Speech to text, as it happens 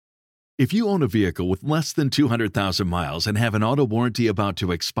If you own a vehicle with less than 200,000 miles and have an auto warranty about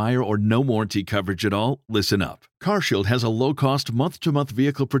to expire or no warranty coverage at all, listen up. CarShield has a low-cost month-to-month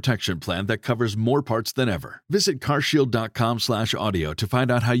vehicle protection plan that covers more parts than ever. Visit carshield.com/audio to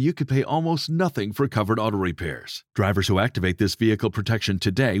find out how you could pay almost nothing for covered auto repairs. Drivers who activate this vehicle protection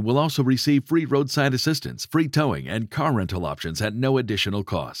today will also receive free roadside assistance, free towing, and car rental options at no additional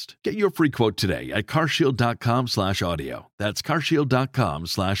cost. Get your free quote today at carshield.com/audio. That's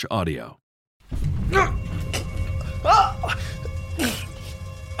carshield.com/audio.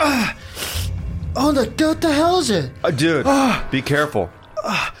 Oh, what the hell is it? Dude, be careful.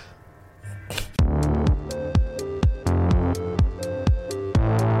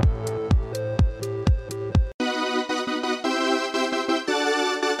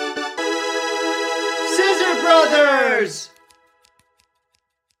 Scissor Brothers!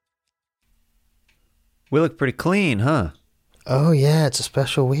 We look pretty clean, huh? Oh, yeah, it's a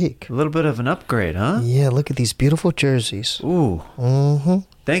special week. A little bit of an upgrade, huh? Yeah, look at these beautiful jerseys. Ooh. Mm-hmm.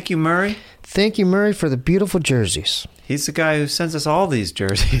 Thank you, Murray. Thank you, Murray, for the beautiful jerseys. He's the guy who sends us all these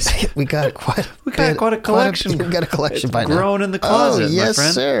jerseys. We got quite a collection. We got a collection by now. Grown in the closet, oh, yes, my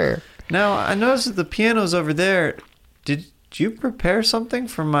friend. Sir. Now, I noticed that the piano's over there. Did you prepare something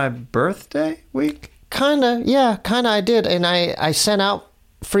for my birthday week? Kinda, yeah, I did. And I sent out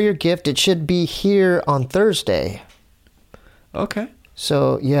for your gift. It should be here on Thursday. Okay.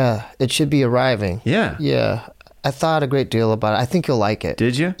 So, yeah, it should be arriving. Yeah. Yeah. I thought a great deal about it. I think you'll like it.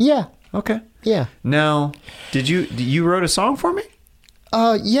 Did you? Yeah. Okay. Yeah. Now, you wrote a song for me?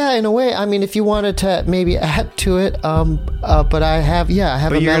 Yeah, in a way. I mean, if you wanted to maybe add to it, but I have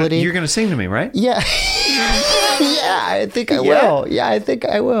a melody. You're going to sing to me, right? Yeah. Yeah, I think I will. Yeah, I think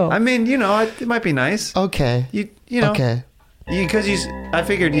I will. I mean, it might be nice. Okay. You know. Okay. Because I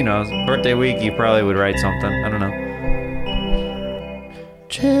figured, birthday week, you probably would write something. I don't know.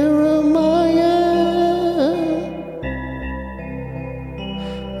 Jeremiah,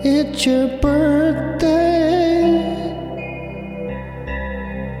 it's your birthday.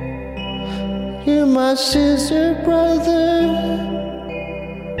 You're my scissor brother.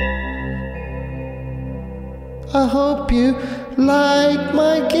 I hope you like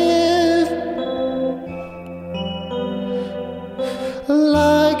my gift.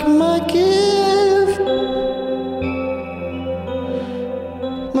 Like my gift.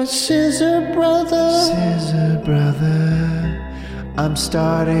 My scissor brother, I'm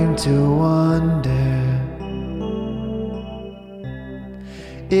starting to wonder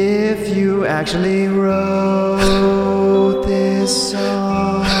if you actually wrote this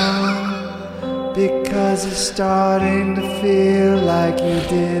song, because it's starting to feel like you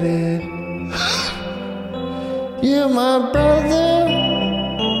did it. You're my brother,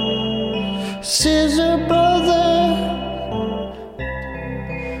 scissor brother.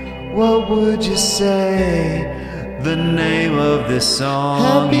 What would you say the name of this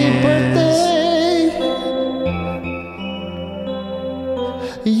song is? Happy birthday.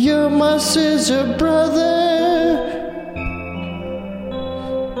 You're my scissor brother.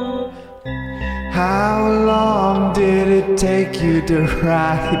 How long did it take you to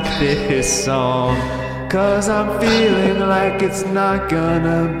write this song? 'Cause I'm feeling like it's not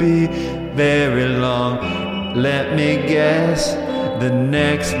gonna be very long. Let me guess. The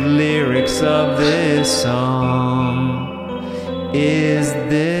next lyrics of this song is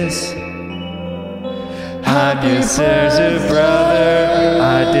this: I'm your scissor brother,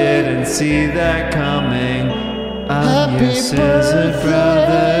 I didn't see that coming. I'm your scissor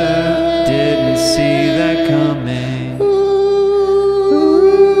brother, didn't see that coming.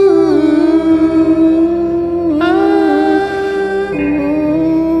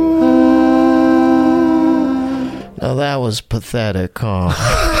 Now that was pathetic, huh?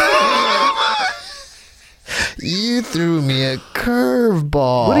 You threw me a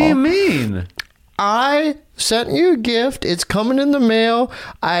curveball. What do you mean? I sent you a gift. It's coming in the mail.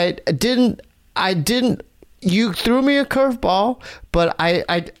 I didn't. You threw me a curveball, but I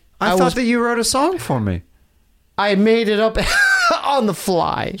thought that you wrote a song for me. I made it up on the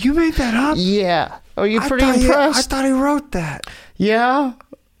fly. You made that up? Yeah. Are you pretty impressed? I thought he wrote that. Yeah.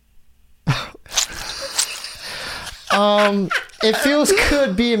 It feels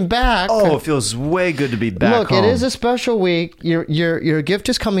good being back. Oh, it feels way good to be back. Look, home. It is a special week. Your gift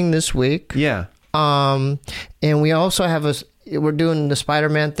is coming this week. Yeah. And we also have we're doing the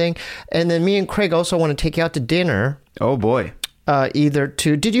Spider-Man thing, and then me and Craig also want to take you out to dinner. Oh boy.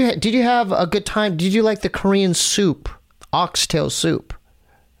 Did you have a good time? Did you like the Korean soup, oxtail soup?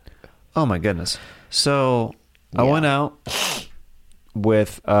 Oh my goodness. So I went out.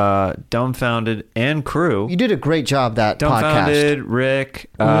 with Dumbfounded and crew. You did a great job that Dumbfounded, podcast. Rick.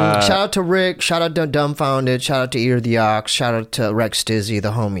 Shout out to Rick. Shout out to Dumbfounded. Shout out to Ear the Ox. Shout out to Rex Dizzy,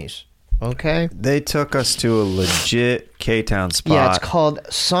 the homies. Okay? They took us to a legit K-Town spot. Yeah, it's called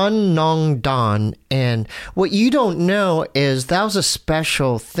Sun Nong Dan. And what you don't know is that was a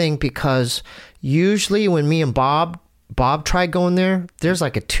special thing because usually when me and Bob tried going there, there's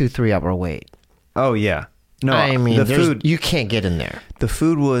like a 2-3 hour wait. Oh, yeah. No, I mean, the food, you can't get in there. the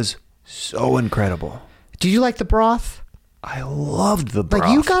food was so incredible. Do you like the broth? I loved the broth.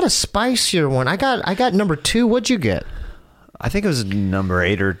 Like, you got a spicier one. I got number 2. What'd you get? I think it was number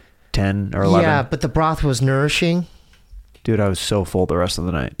 8 or 10 or 11. Yeah, but the broth was nourishing. Dude, I was so full the rest of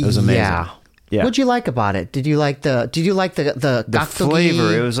the night. It was amazing. Yeah. What'd you like about it? Did you like the gaktogi,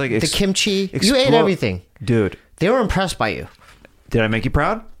 flavor? It was like the kimchi. You ate everything, dude. They were impressed by you. Did I make you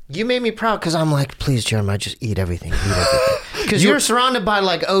proud? You made me proud because I'm like, please, Jeremiah, just eat everything. Because you're surrounded by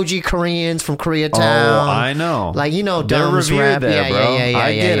like OG Koreans from Koreatown. Oh, I know. Like, you know, they're Dumb's revered rap. there, bro.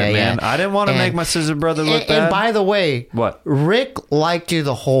 I get it, man. Yeah. I didn't want to make my Scissor brother look bad. And by the way, what? Rick liked you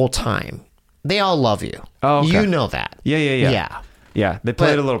the whole time. They all love you. Oh, okay. You know that. Yeah. Yeah, they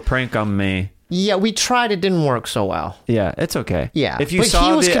played a little prank on me. Yeah, we tried. It didn't work so well. Yeah, it's okay. Yeah, if you but saw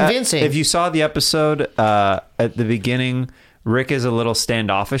he was convincing. If you saw the episode at the beginning, Rick is a little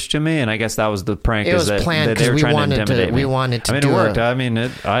standoffish to me, and I guess that was the prank. It was planned because we wanted to. We wanted to. I mean, it worked. I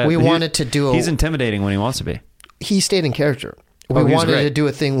mean, we wanted to do. He's intimidating when he wants to be. He stayed in character. We wanted to do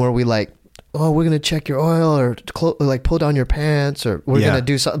a thing where we like, oh, we're gonna check your oil or like pull down your pants, or we're gonna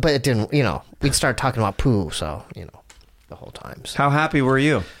do something. But it didn't. You know, we'd start talking about poo. So the whole time. So. How happy were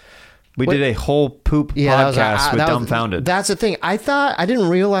you? We did a whole poop podcast with Dumbfounded. That's the thing. I didn't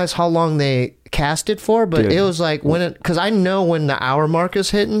realize how long they cast it for, but it was like because I know when the hour mark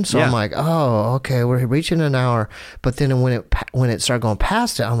is hitting, so I'm like, oh, okay, we're reaching an hour. But then when it started going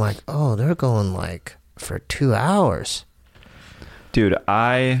past it, I'm like, oh, they're going like for 2 hours. Dude,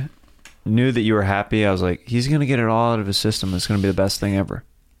 I knew that you were happy. I was like, he's gonna get it all out of his system. It's gonna be the best thing ever.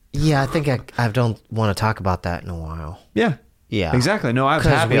 Yeah, I think I don't want to talk about that in a while. Yeah. Yeah, exactly. No, I was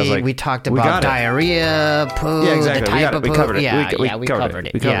happy. I was like, we talked about diarrhea, poo, the type of poo. We covered it. We covered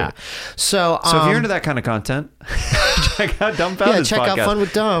it. Yeah. So if you're into that kind of content, check out Dumbfounded's check podcast. out Fun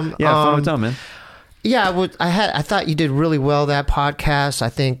with Dumb. Yeah, Fun with Dumb, man. Yeah, I thought you did really well that podcast. I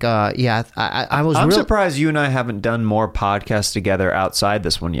think, I was. I'm surprised you and I haven't done more podcasts together outside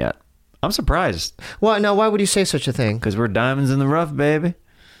this one yet. I'm surprised. Well, no, why would you say such a thing? Because we're diamonds in the rough, baby.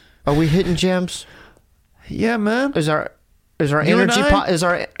 Are we hitting gems? Yeah, man. Is our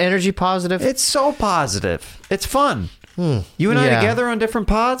energy positive? It's so positive. It's fun. You and I together on different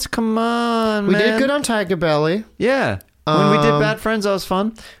pods? Come on, man. We did good on Tiger Belly. Yeah. When we did Bad Friends, that was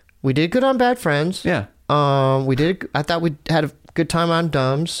fun. We did good on Bad Friends. Yeah. I thought we had a good time on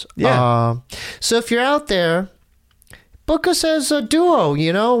Dumbs. Yeah. So if you're out there, book us as a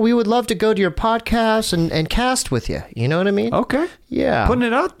duo, we would love to go to your podcast and cast with you. You know what I mean? Okay. Yeah. Putting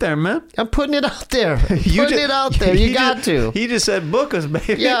it out there, man. I'm putting it out there. You got to. He just said book us,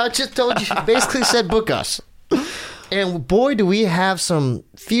 baby. Yeah, I just told you. Basically said book us. And boy, do we have some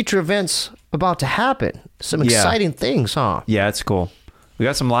future events about to happen. Some exciting things, huh? Yeah, it's cool. We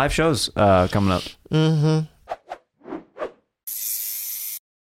got some live shows coming up. Mm-hmm.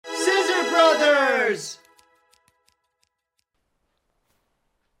 Scissor Brothers!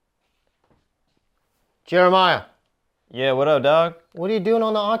 Jeremiah, Yeah, what up, dog? what are you doing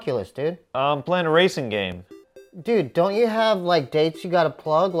on the Oculus, dude? I'm playing a racing game. Dude, don't you have, like, dates you gotta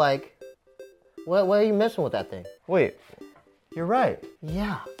plug? Like, what are you messing with that thing? Wait, you're right.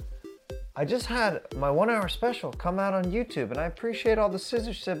 Yeah. I just had my 1 hour special come out on YouTube, and I appreciate all the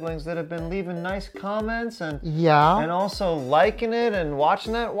Scissor siblings that have been leaving nice comments and also liking it and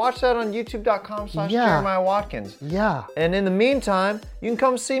watching that. Watch that on youtube.com/Jeremiah Watkins. Yeah. And in the meantime, you can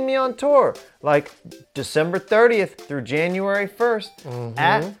come see me on tour, like December 30th through January 1st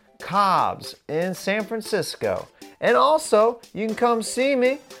at Cobb's in San Francisco. And also, you can come see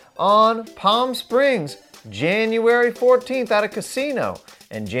me on Palm Springs, January 14th at a casino.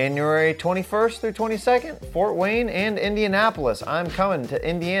 And January 21st through 22nd, Fort Wayne and Indianapolis. I'm coming to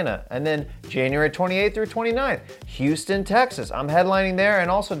Indiana. And then January 28th through 29th, Houston, Texas. I'm headlining there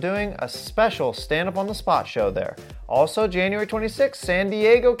and also doing a special stand-up on the spot show there. Also, January 26th, San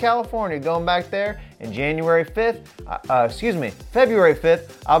Diego, California, going back there. And February 5th,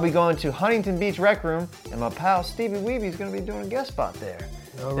 I'll be going to Huntington Beach Rec Room, and my pal Steebee Weebee is going to be doing a guest spot there.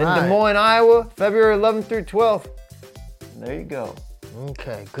 All Then right. Des Moines, Iowa, February 11th through 12th. There you go.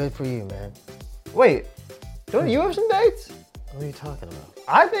 Okay, good for you, man. Wait, don't you have some dates? What are you talking about?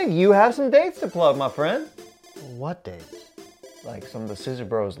 I think you have some dates to plug, my friend. What dates? like some of the Scissor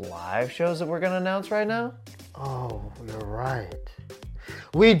Bros live shows that we're gonna announce right now? Oh, you're right.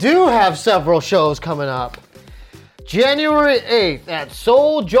 We do have several shows coming up. January 8th at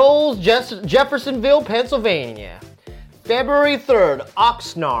Soul Joel's, Jeffersonville, Pennsylvania. February 3rd,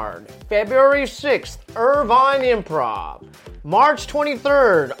 Oxnard. February 6th, Irvine Improv. March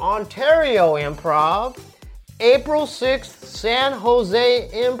 23rd, Ontario Improv. April 6th, San Jose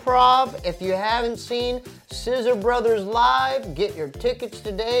Improv. If you haven't seen Scissor Brothers live, get your tickets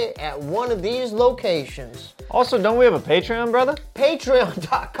today at one of these locations. Also, don't we have a Patreon, brother?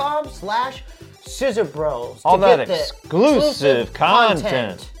 Patreon.com/Scissor Bros. All that exclusive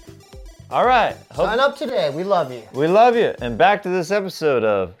content. All right. Sign up today. We love you. We love you. And back to this episode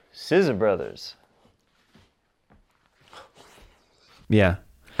of Scissor Brothers. Yeah.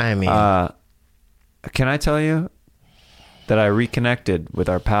 I mean, Can I tell you that I reconnected with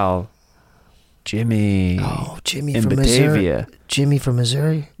our pal Jimmy? oh, Jimmy in from Batavia. Missouri. Jimmy from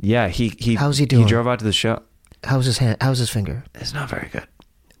Missouri. Yeah, he. How's he doing? He drove out to the show. How's his hand? How's his finger? It's not very good.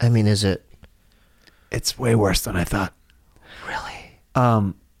 I mean, is it It's way worse than I thought. really?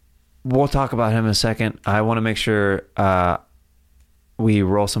 We'll talk about him in a second. I want to make sure we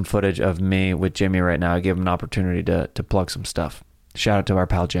roll some footage of me with Jimmy right now. Give him an opportunity to plug some stuff. Shout out to our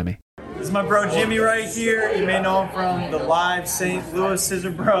pal Jimmy. This is my bro Jimmy right here. You may know him from the live St. Louis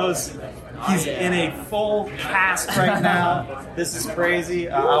Scissor Bros. He's in a full cast right now. This is crazy.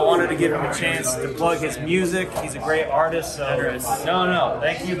 I wanted to give him a chance to plug his music. He's a great artist. So no,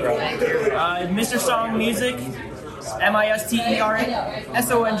 thank you, bro. Mr. Song Music,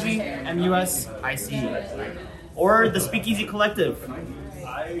 MisterSongMusic, or the Speakeasy Collective,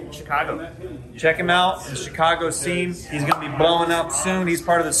 Chicago. Check him out in the Chicago scene. He's going to be blowing up soon. He's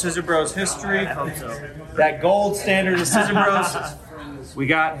part of the Scissor Bros history. I hope so. That gold standard of Scissor Bros. We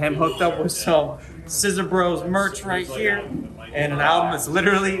got him hooked up with some Scissor Bros merch right here, and an album that's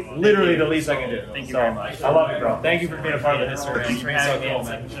literally the least I can do. Thank you very much. I love you, bro. Thank you for being a part of the history. Thanks for having me on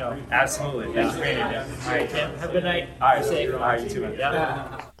the show. Absolutely. Thanks for being here. All right, Tim. Have a good night. All right, Safe. all right, you too, man.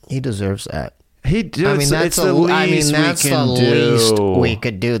 Yeah. He deserves that. He do. I mean, that's the least we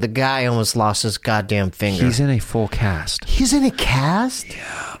could do. The guy almost lost his goddamn finger. He's in a full cast. He's in a cast?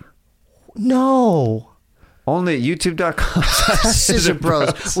 Yeah. No. Only at youtube.com. Scissor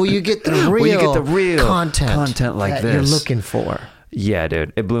Bros. Well, you get the real, content like that this you're looking for. Yeah,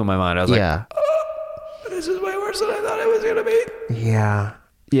 dude. It blew my mind. I was like, oh, this is way worse than I thought it was going to be. Yeah.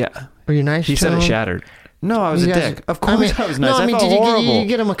 Yeah. Were you nice? He said it shattered. No, I was a dick. Of course I was nice. No, I mean, felt did horrible. you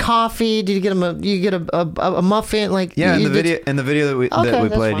get him a coffee? Did you get him a muffin? Like in the video that we that's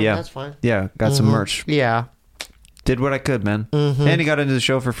played, fine, yeah. That's fine. Yeah, got some merch. Yeah. Did what I could, man. And he got into the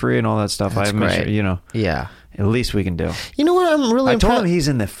show for free and all that stuff. That's I made great. sure, Yeah. at least we can do. You know what I'm really I told impressed. him he's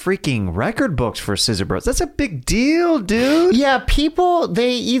in the freaking record books for Scissor Bros. That's a big deal, dude. Yeah, people,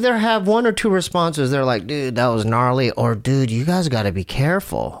 they either have one or two responses. They're like, dude, that was gnarly, or dude, you guys got to be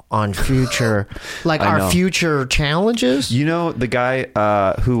careful on future, like I know. our future challenges. You know the guy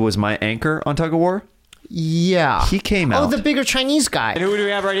who was my anchor on Tug of War? Yeah. He came Oh, out. the bigger Chinese guy. Who do we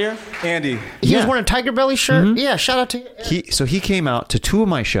have right here? Andy. He was wearing a Tiger Belly shirt. Yeah, shout out to him. He came out to two of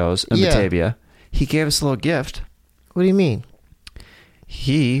my shows in Batavia. He gave us a little gift. What do you mean?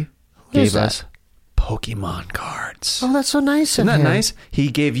 He is gave us Pokemon cards. Oh, that's so nice of Isn't that him. nice? He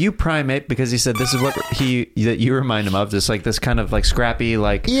gave you Primate because he said this is what that you remind him of. Just like this kind of like scrappy,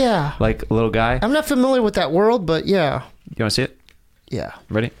 like little guy. I'm not familiar with that world, but yeah. You want to see it? Yeah.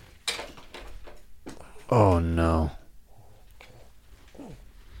 Ready? Oh no.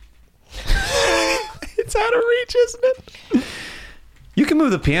 It's out of reach, isn't it? You can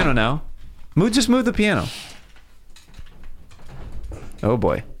move the piano now. Just move the piano. Oh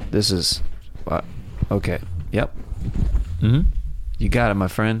boy. This is okay. Yep. You got it, my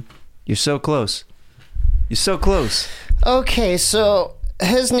friend. You're so close. You're so close. Okay, so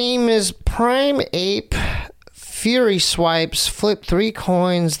his name is Prime Ape. Fury swipes, flip 3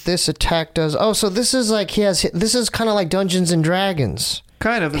 coins. This attack does. Oh, so this is like this is kind of like Dungeons and Dragons.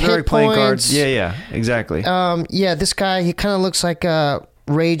 Kind of. They're Hit like playing points. cards. Yeah, exactly. Yeah, this guy, he kind of looks like a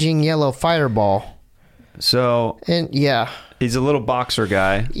raging yellow fireball. So, And yeah. he's a little boxer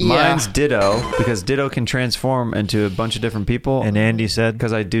guy. Yeah. Mine's Ditto, because Ditto can transform into a bunch of different people. And Andy said,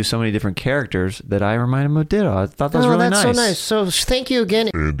 because I do so many different characters that I remind him of Ditto. I thought that was really that's nice. so nice. So thank you again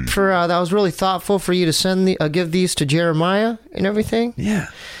for that was really thoughtful for you to send give these to Jeremiah and everything. Yeah.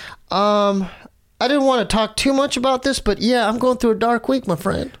 I didn't want to talk too much about this, but yeah, I'm going through a dark week, my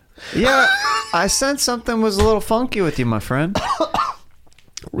friend. Yeah, I sensed something was a little funky with you, my friend.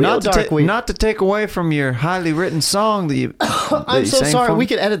 real dark week. Not to take away from your highly written song that you. I'm so sorry. We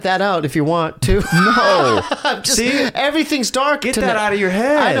could edit that out if you want to. No. See, everything's dark. Get that out of your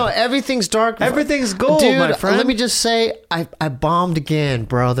head. I know everything's dark. Everything's gold, dude, my friend. Let me just say, I bombed again,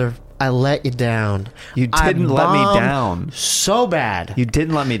 brother. I let you down. You didn't let me down. So bad. You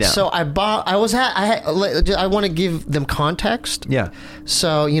didn't let me down. So I want to give them context. Yeah.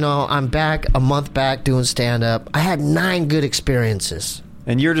 So, I'm back a month back doing stand up. I had 9 good experiences.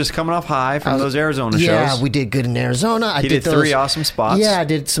 And you're just coming off high from those Arizona shows. Yeah, we did good in Arizona. I did 3 awesome spots. Yeah, I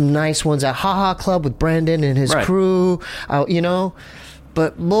did some nice ones at Ha Ha Club with Brandon and his crew.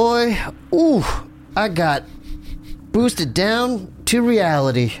 But boy, I got boosted down to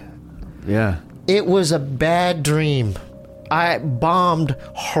reality. Yeah. It was a bad dream. I bombed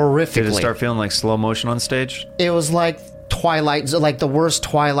horrifically. Did it start feeling like slow motion on stage? It was like Twilight Zone, like the worst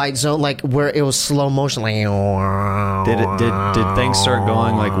Twilight Zone, like where it was slow motion. Like, did things start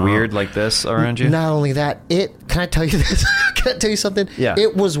going like weird like this around you? Not only that, can I tell you this? Can I tell you something? Yeah.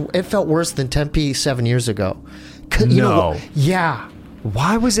 It felt worse than Tempe 7 years ago. No. Yeah.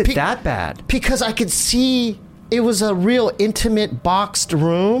 Why was it that bad? Because I could see. It was a real intimate boxed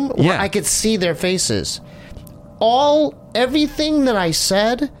room where I could see their faces. Everything that I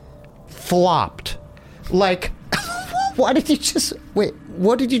said flopped. Like, why did you just wait?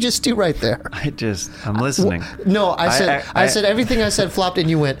 What did you just do right there? I'm listening. No, I said everything I said flopped, and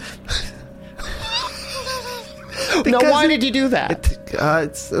you went. Now, why did you do that?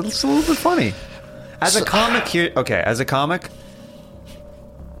 It's a little bit funny. As a comic,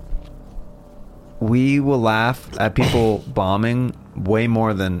 we will laugh at people bombing way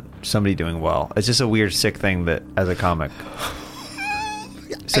more than somebody doing well. It's just a weird, sick thing that as a comic.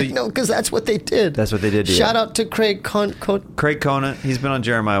 I know, because that's what they did. That's what they did to Shout out to Craig Conant. He's been on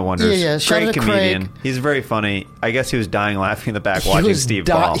Jeremiah Wonders. Yeah. Shout out to comedian. Craig. He's very funny. I guess he was dying laughing in the back watching Steve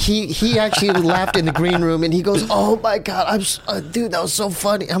bomb. He actually laughed in the green room, and he goes, "Oh my God, dude, that was so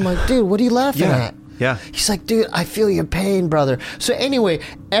funny." I'm like, "Dude, what are you laughing at?" Yeah. He's like, "Dude, I feel your pain, brother." So anyway,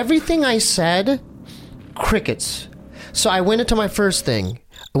 everything I said, crickets. So I went into my first thing.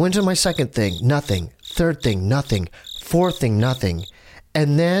 I went into my second thing, nothing. Third thing, nothing. Fourth thing, nothing.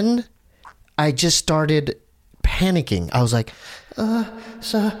 And then I just started panicking. I was like, so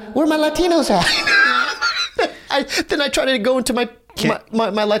where are my Latinos at? Then I tried to go into my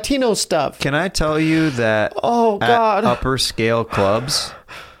Latino stuff. Can I tell you that God. At upper scale clubs,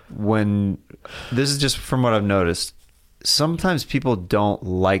 this is just from what I've noticed, sometimes people don't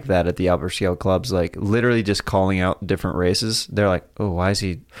like that at the upper scale clubs, like literally just calling out different races. They're like, oh, why is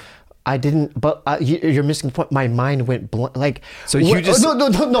he... I didn't, but you're missing the point. My mind went like. So you just no.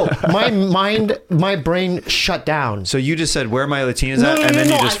 My brain shut down. So you just said where are my Latinas at, and then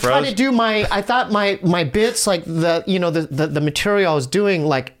you just froze. I tried to do I thought my bits, like the material I was doing,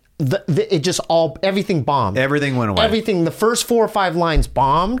 like it just everything bombed. Everything went away. Everything. The first 4 or 5 lines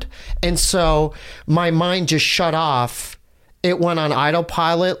bombed, and so my mind just shut off. It went on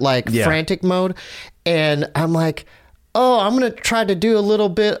autopilot, like frantic mode, and I'm like, oh, I'm going to try to do a little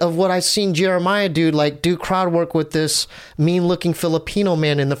bit of what I seen Jeremiah do, like do crowd work with this mean-looking Filipino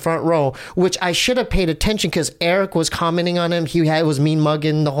man in the front row, which I should have paid attention because Eric was commenting on him. He was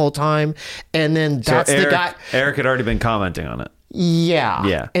mean-mugging the whole time. And then the guy... Eric had already been commenting on it. Yeah.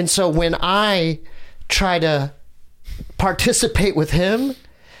 Yeah. And so when I try to participate with him,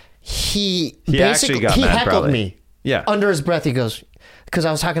 he basically heckled me. Yeah. Under his breath, he goes... Because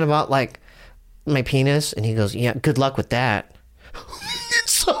I was talking about, like... my penis, and he goes, yeah, good luck with that.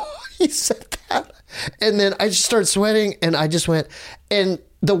 So he said that, and then I just started sweating, and I just went, and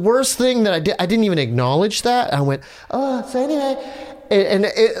the worst thing that I didn't even acknowledge that. I went, oh, so anyway, and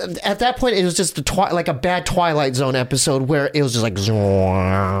at that point it was just like a bad Twilight Zone episode where it was just like,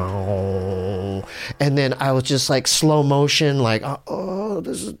 and then I was just like slow motion, like, oh,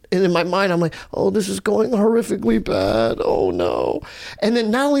 this is, and in my mind I'm like, oh, this is going horrifically bad, oh no. And then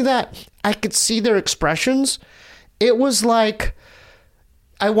not only that, I could see their expressions. It was like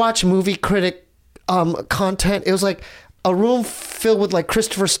I watch movie critic content. It was like a room filled with like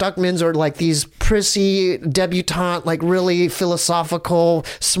Christopher Stuckmans or like these prissy debutante, like really philosophical,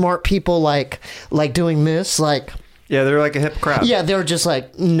 smart people, like doing this, like, yeah, they're like a hip crowd. Yeah, they were just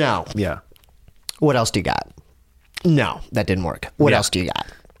like, no. Yeah. What else do you got? No, that didn't work. What else do you got?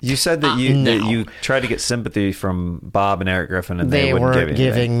 You said that you tried to get sympathy from Bob and Eric Griffin, and they wouldn't weren't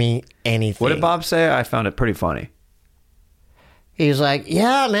giving me anything. What did Bob say? I found it pretty funny. He was like,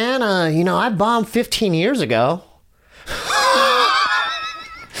 "Yeah, man, I bombed 15 years ago."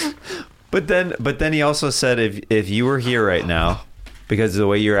 But then he also said, if you were here right now, because of the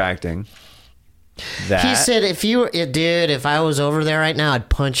way you're acting, That He said, if I was over there right now, I'd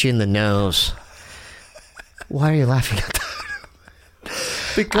punch you in the nose. Why are you laughing at that?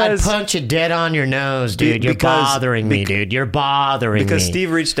 I'd punch you dead on your nose, dude. You're bothering me, dude. You're bothering me. because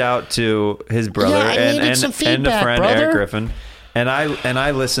Steve reached out to his brother Yeah, I needed and some a feedback, friend, brother. Eric Griffin. And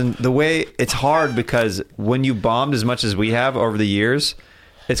I listened. The way it's hard because when you bombed as much as we have over the years,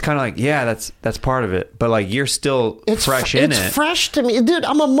 it's kind of like, yeah, that's part of it. But like you're still fresh in it. It's fresh to me, dude.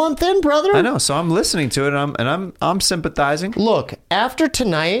 I'm a month in, brother. I know. So I'm listening to it, and I'm sympathizing. Look, after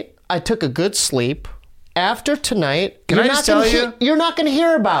tonight, I took a good sleep. After tonight, Can I just tell you? You're not going to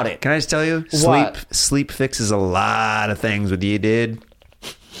hear about it. Can I just tell you? What? Sleep fixes a lot of things with you, dude.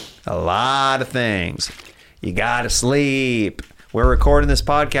 A lot of things. You gotta sleep. We're recording this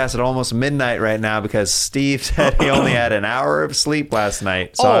podcast at almost midnight right now because Steve said he only had an hour of sleep last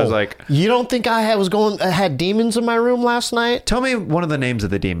night. So I was like, you don't think I had demons in my room last night? tell me one of the names of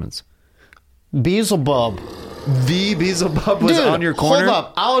the demons. Beelzebub. The Beelzebub was Dude, on your corner? Hold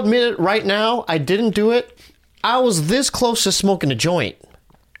up. I'll admit it right now. I didn't do it. I was this close to smoking a joint.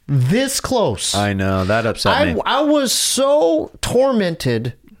 This close. I know. That upset me. I was so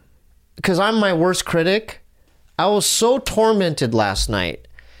tormented because I'm my worst critic. I was so tormented last night.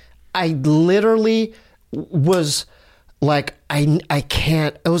 I literally was like, I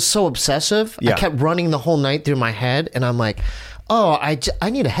can't. It was so obsessive. Yeah. I kept running the whole night through my head. And I'm like, oh, I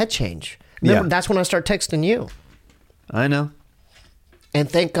need a head change. Remember, that's when I start texting you. I know. And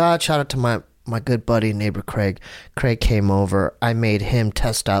thank God, shout out to my good buddy, neighbor Craig. Craig came over. I made him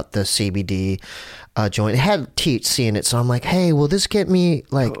test out the CBD joint. It had THC in it. So I'm like, hey, will this get me,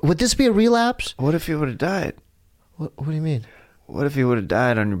 like, would this be a relapse? What if you would have died? What do you mean? What if you would have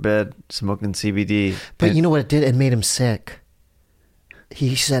died on your bed smoking CBD? But you know what it did? It made him sick.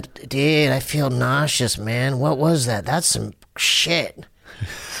 He said, dude, I feel nauseous, man. What was that? That's some shit.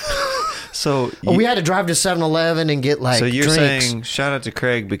 So We had to drive to 7-Eleven and get like so you're drinks. saying shout out to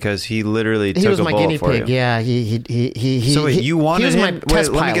Craig because he literally He took was a my bullet guinea for pig. you. Yeah, he. So wait, you wanted he was him? my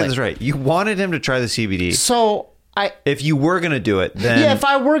test Let me get pilot. this right. You wanted him to try the CBD. So If you were gonna do it, then yeah, if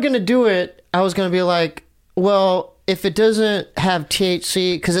I were gonna do it, I was gonna be like, well, if it doesn't have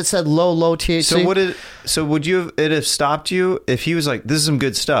THC, because it said low THC. So would you have stopped you if he was like, "This is some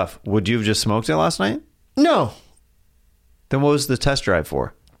good stuff"? Would you have just smoked it last night? No, Then what was the test drive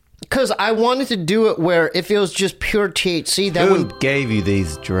for? because I wanted to do it where if it was just pure THC, that Who would. gave you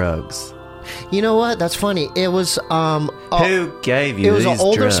these drugs? You know what? That's funny. It was Who gave you? It was these an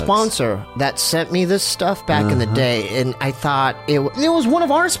older drugs? sponsor that sent me this stuff back in the day, and I thought it was one of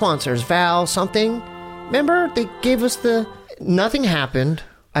our sponsors, Val something. Remember, they gave us nothing happened.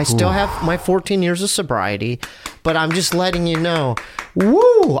 I still have my 14 years of sobriety, but I'm just letting you know.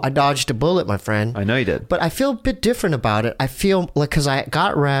 Woo! I dodged a bullet, my friend. I know you did. But I feel a bit different about it. I feel like because I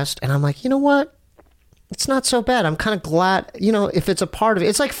got rest, and I'm like, you know what? It's not so bad. I'm kind of glad, if it's a part of it.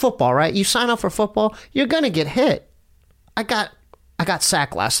 It's like football, right? You sign up for football, you're gonna get hit. I got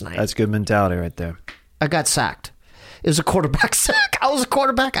sacked last night. That's good mentality right there. I got sacked. It was a quarterback sack. I was a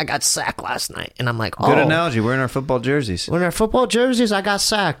quarterback. I got sacked last night, and I'm like, oh. Good analogy. We're in our football jerseys. When our football jerseys, I got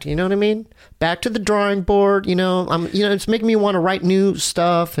sacked. You know what I mean? Back to the drawing board. It's making me want to write new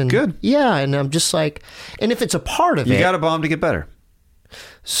stuff. And Good. Yeah, and I'm just like, and if it's a part of You it, got a bomb to get better.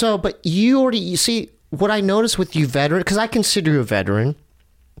 So, but you see what I noticed with you, veteran, because I consider you a veteran,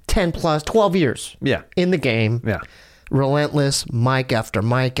 10 plus, 12 years. Yeah. In the game. Yeah. Relentless, mic after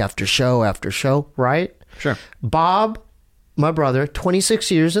show after show, right? Sure. Bob, my brother,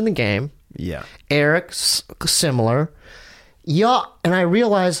 26 years in the game. Yeah. Eric, similar. Yeah, and I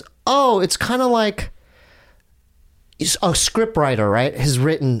realized, it's kind of like a script writer, right? Has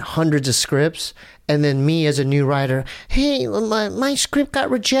written hundreds of scripts, and then me as a new writer, hey, my script got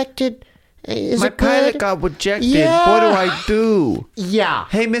rejected. Is My it good? pilot got rejected. Yeah. What do I do? Yeah.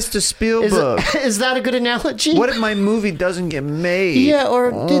 Hey, Mr. Spielberg. Is that a good analogy? What if my movie doesn't get made? Yeah, or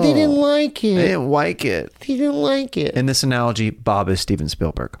they didn't like it. They didn't like it. They didn't like it. In this analogy, Bob is Steven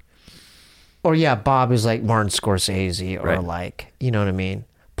Spielberg. Or yeah, Bob is like Martin Scorsese, or Right. like, you know what I mean?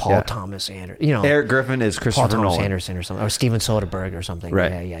 Paul Thomas Anderson. Eric Griffin is Paul Christopher Thomas Nolan. Anderson or something, or Steven Soderbergh or something.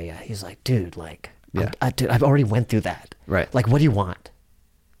 Right. Yeah. He's like, dude, like, Yeah. I've already went through that. Right. Like, what do you want?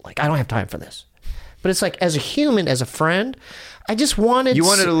 Like, I don't have time for this. But it's like, as a human, as a friend, I just wanted. You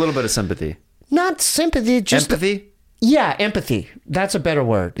wanted a little bit of sympathy. Not sympathy, just Empathy? Yeah, empathy. That's a better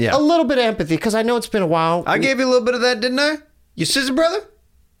word. Yeah. A little bit of empathy, because I know it's been a while. I gave you a little bit of that, didn't I? You scissor brother?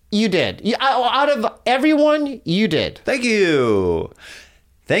 You did. Out of everyone, you did. Thank you.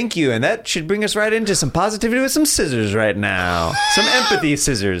 Thank you. And that should bring us right into some positivity with some scissors right now. Some empathy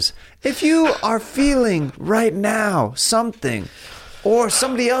scissors. If you are feeling right now something or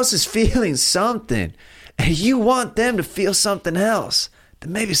somebody else is feeling something and you want them to feel something else,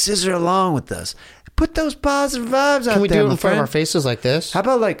 then maybe scissor along with us. Put those positive vibes out there. Can we do it in front friend. of our faces like this? How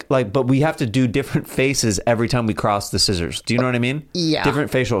about like, but we have to do different faces every time we cross the scissors. Do you know what I mean? Yeah. Different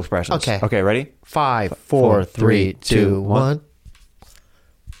facial expressions. Okay. Okay, ready? 5, 4, 3, 2, 1.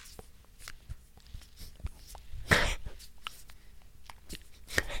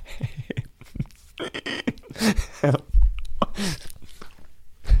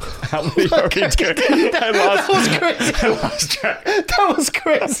 How many are we doing? That was crazy. I lost track. That was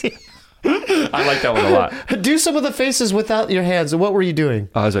crazy. I like that one a lot. Do some of the faces without your hands. What were you doing?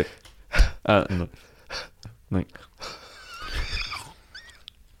 I was like, like.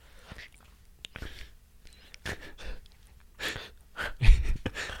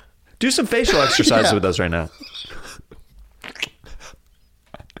 Do some facial exercises with us right now.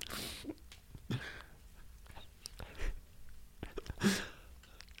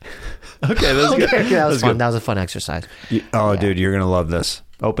 Okay, that was good. Okay, that was fun. good. That was a fun exercise. Dude, you're gonna love this.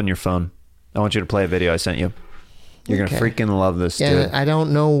 Open your phone. I want you to play a video I sent you. You're gonna freaking love this, Yeah, dude. I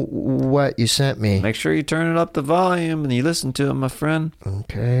don't know what you sent me. Make sure you turn it up the volume and you listen to it, my friend.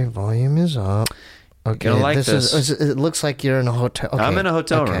 Okay, volume is up. Okay, You're gonna like this. It looks like you're in a hotel. Okay. I'm in a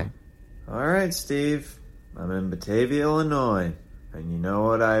hotel room. All right, Steve. I'm in Batavia, Illinois. And you know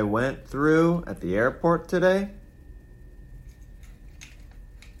what I went through at the airport today?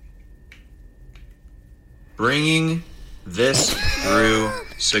 Bringing this through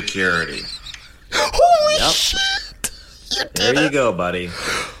security. Holy shit! There you go, buddy.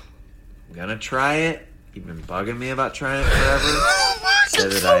 I'm gonna try it. You've been bugging me about trying it forever.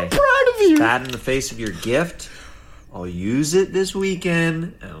 I'm so proud of you. Pat in the face of your gift. I'll use it this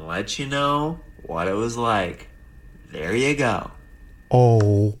weekend and let you know what it was like. There you go.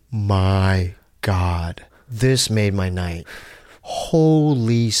 Oh my God. This made my night.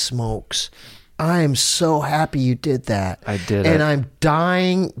 Holy smokes. I am so happy you did that. I did And it. I'm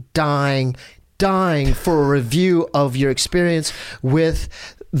dying for a review of your experience with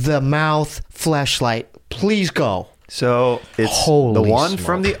the mouth fleshlight. Please go. So it's Holy the one smoke.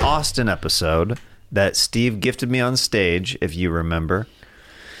 from the Austin episode that Steve gifted me on stage, if you remember.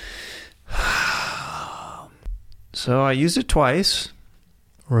 So I used it twice.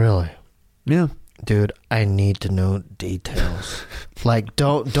 Really? Yeah. Dude, I need to know details. Like,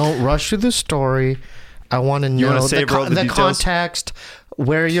 don't rush through the story. I want to know wanna savor all the the details? context,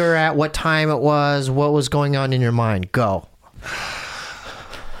 where you're at, what time it was, what was going on in your mind. Go.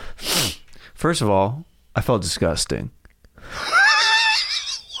 First of all, I felt disgusting.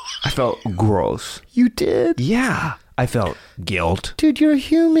 I felt gross. You did? Yeah. I felt guilt. Dude, you're a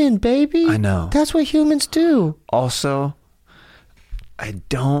human, baby. I know. That's what humans do. Also, I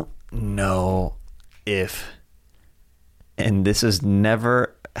don't know if, and this has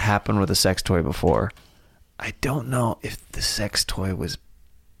never happened with a sex toy before, I don't know if the sex toy was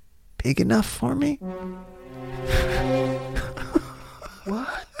big enough for me.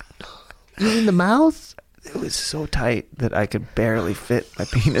 What? In the mouth? It was so tight that I could barely fit my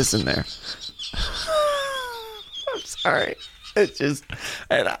penis in there. I'm sorry. It's just,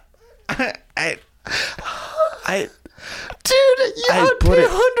 I Dude, I would put pay it-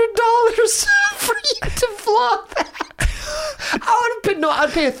 $100 for you to vlog that.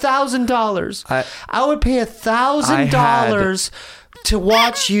 I'd pay $1,000. I would pay $1,000 to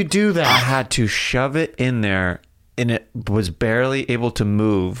watch you do that. I had to shove it in there, and it was barely able to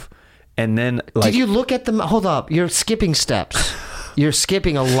move. And then, like, Did you look at them? Hold up. You're skipping steps. You're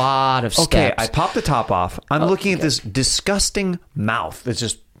skipping a lot of steps. okay, I popped the top off. I'm looking at this disgusting mouth. It's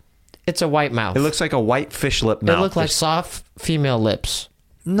just, It's a white mouth. it looks like a white fish lip mouth. It looked like There's- soft female lips.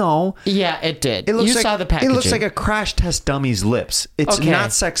 no. Yeah, it did. It looks You like, saw the packaging. It looks like a crash test dummy's lips. It's Okay.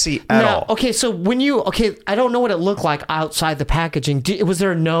 not sexy at all. Okay, so I don't know what it looked like outside the packaging. Was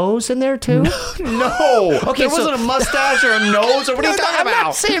there a nose in there too? No. Okay, there so- wasn't a mustache or a nose or what are you talking I'm about?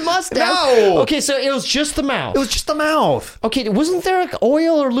 not saying mustache. No. Okay, so it was just the mouth. It was just the mouth. Okay, wasn't there like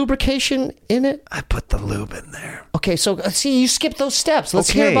oil or lubrication in it? I put the lube in there. Okay, so see, you skipped those steps. Let's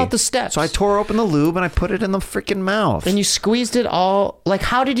hear about the steps. So I tore open the lube and I put it in the freaking mouth. and you squeezed it all. Like,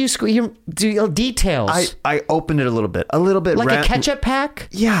 how did you squeeze? Details. I opened it a little bit. like a ketchup pack.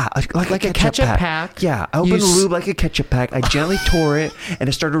 Yeah, like a ketchup pack. Yeah, I opened the lube like a ketchup pack. I gently tore it, and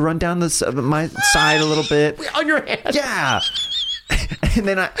it started to run down my side a little bit. On your hand. Yeah, and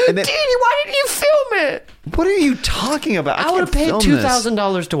then Dude, why didn't you film it? what are you talking about? I would have paid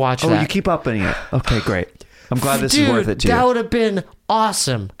 $2,000 to watch Oh, that. you keep upping it. Okay, great. I'm glad this Dude, is worth it to that you. would have been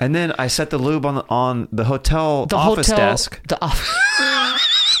awesome. And then I set the lube on the hotel office desk. The office.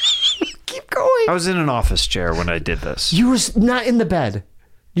 Keep going. I was in an office chair when I did this. You were not in the bed.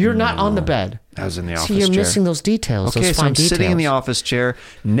 You're not on the bed. I was in the office See, you're chair. missing those details. Okay, those so fine I'm details. sitting in the office chair,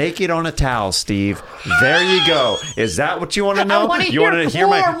 naked on a towel, Steve. There you go. Is that what you want to know? You want to hear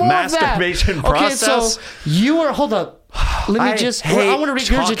my masturbation process? Okay, so you were. Hold up. Let me just. I want to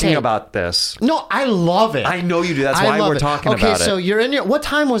regurgitate talking about this. No, I love it. I know you do. That's why we're talking about it. Okay, so you're in your. What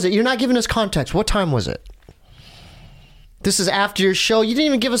time was it? You're not giving us context. What time was it? This is after your show. You didn't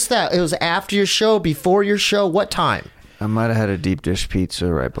even give us that. It was after your show, before your show. What time? I might have had a deep dish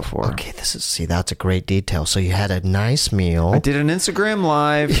pizza right before. Okay, that's a great detail. So you had a nice meal. I did an Instagram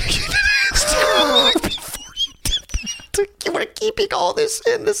live. Before you did that. We're keeping all this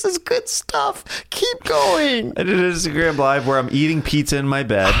in. This is good stuff. Keep going. I did an Instagram live where I'm eating pizza in my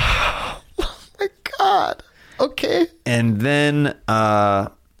bed. Oh my God. Okay. And then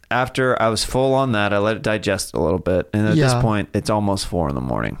after I was full on that, I let it digest a little bit. And at this point, it's almost 4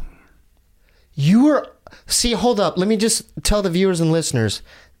 a.m. You were... See, hold up. Let me just tell the viewers and listeners.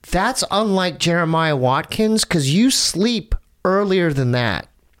 That's unlike Jeremiah Watkins, because you sleep earlier than that.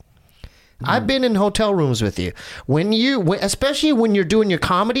 I've been in hotel rooms with you. Especially when you're doing your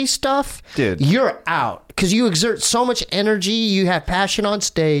comedy stuff, dude, you're out because you exert so much energy. You have passion on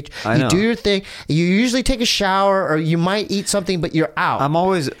stage. You do your thing. You usually take a shower or you might eat something, but you're out.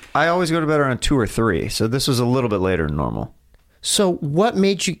 I always go to bed around 2 or 3. So this was a little bit later than normal. So what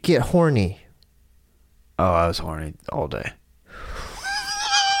made you get horny? Oh, I was horny all day.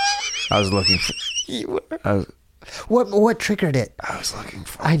 I was looking for... What triggered it? I was looking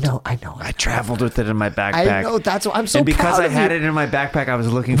for... I know. I traveled with it in my backpack. I know. That's why I'm so proud of you. And because I had it in my backpack, I was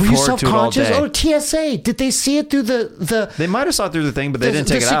looking forward to it all day. Were you self-conscious? Oh, TSA. Did they see it through the... They might have saw it through the thing, but they didn't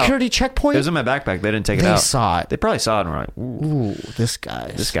take it out. The security checkpoint? It was in my backpack. They didn't take it out. They saw it. They probably saw it and were like, ooh, this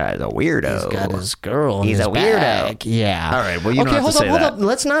guy's a weirdo. He's got his girl in He's his a weirdo. bag. Yeah. All right, well, you don't have to say that. Hold up.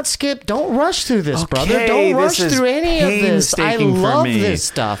 Let's not skip. Don't rush through this, brother. Don't rush through any of this. I love this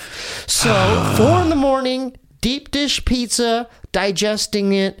stuff. So, 4 a.m, deep dish pizza,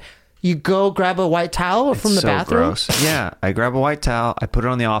 digesting it. You go grab a white towel from the bathroom. Gross. Yeah, I grab a white towel. I put it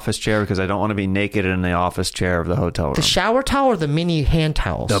on the office chair because I don't want to be naked in the office chair of the hotel room. The shower towel or the mini hand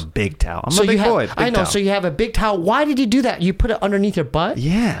towels? The big towel. I'm a big boy. I know. So you have a big towel. Why did you do that? You put it underneath your butt?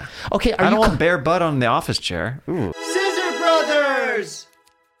 Yeah. Okay. I don't want bare butt on the office chair. Ooh. Scissor Brothers!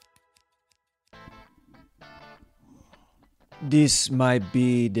 This might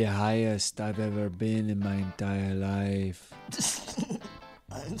be the highest I've ever been in my entire life.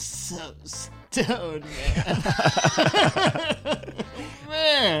 I'm so stoned, man.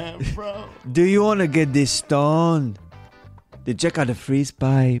 Man, bro. Do you want to get this stoned? Then check out the freeze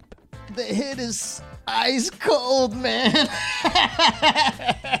pipe. The hit is ice cold, man.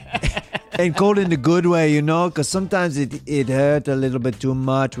 And cold in the good way, you know, because sometimes it hurt a little bit too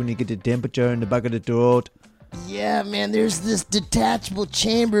much when you get the temperature in the back of the throat. Yeah, man, there's this detachable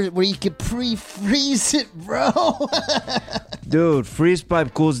chamber where you can pre-freeze it, bro. Dude, freeze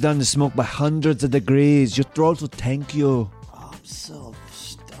pipe cools down the smoke by hundreds of degrees. Your throat will thank you. Oh, I'm so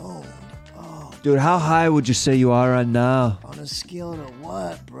stoned. Oh. Dude, how high would you say you are right now? On a scale of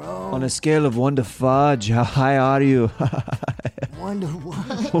what, bro? On a scale of 1 to fudge, how high are you? 1 to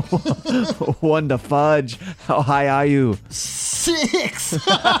what? 1 to fudge, how high are you? 6.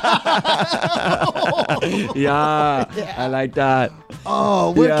 Yeah, I like that.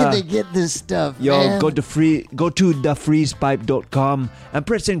 Oh, where can they get this stuff, man? Go to thefreezepipe.com and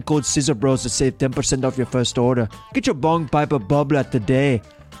press in code SCISSORBROS to save 10% off your first order. Get your bong pipe or bubbler today.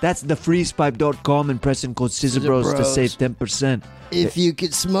 That's thefreezepipe.com and press in code SCISSORBROS to save 10%. If you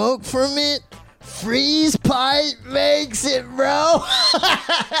could smoke from it, freeze pipe makes it, bro.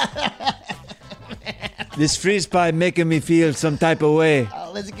 This freeze pipe making me feel some type of way.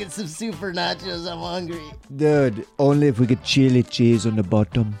 Oh, let's get some super nachos. I'm hungry. Dude, only if we get chili cheese on the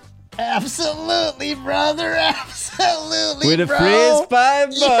bottom. Absolutely, brother. Absolutely, With a bro. freeze pipe,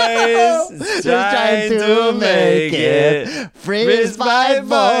 boys. Just trying to make it. Freeze pipe,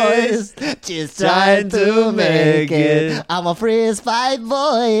 boys. Just trying to make it. I'm a freeze pipe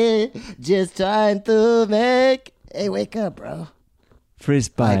boy. Just trying to make. Hey, wake up, bro. Freeze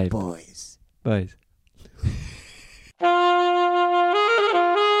pipe. Boys. Boys.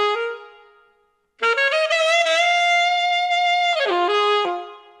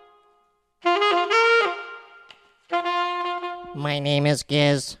 My name is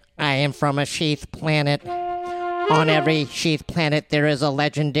Giz. I am from a sheath planet. On every sheath planet, there is a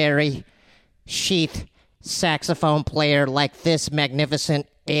legendary sheath saxophone player like this magnificent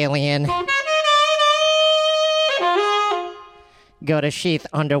alien. go to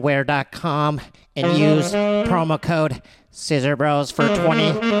sheathunderwear.com and use promo code ScissorBros for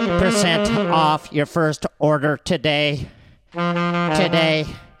 20% off your first order today. Today,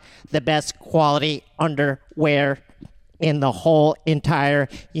 the best quality underwear in the whole entire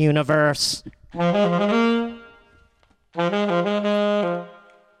universe.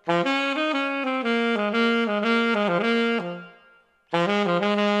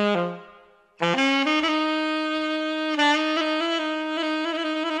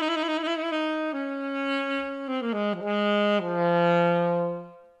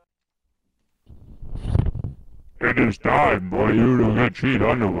 It is time for you to get sheet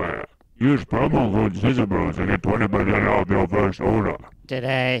underwear. Use promo code ScissorBros to get 20% off your first order.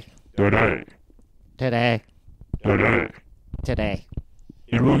 Today, Today. today, Today. today.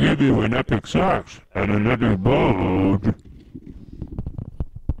 It will give you an epic sex and an epic bulge.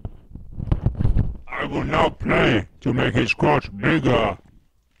 I will now play to make his crotch bigger.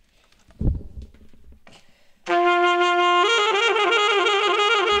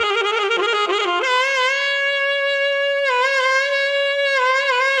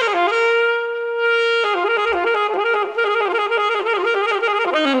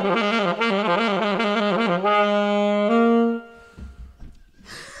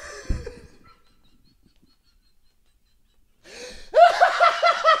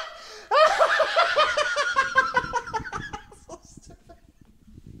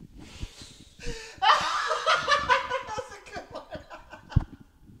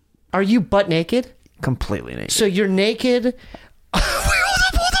 Are you butt naked? Completely naked. So you're naked. Wait,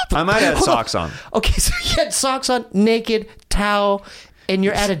 hold up. I might have socks on. Okay, so you had socks on, naked, towel, and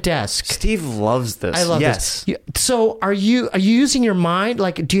you're at a desk. Steve loves this. I love this. this. So are you using your mind?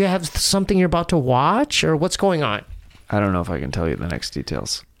 Like, do you have something you're about to watch, or what's going on? I don't know if I can tell you the next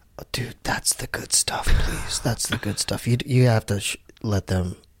details. Dude, that's the good stuff, please. That's the good stuff. You have to let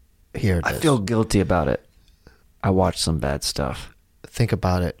them hear this. I feel guilty about it. I watched some bad stuff. Think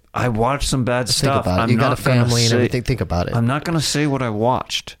about it. I watched some bad stuff. Think about it. You got a family and everything. Think about it. I'm not going to say what I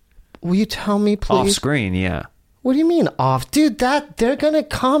watched. Will you tell me, please? Off screen, yeah. What do you mean off? Dude, they're going to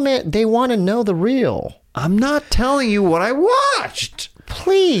comment. They want to know the real. I'm not telling you what I watched.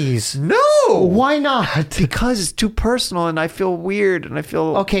 Please. No. Why not? Because it's too personal and I feel weird and I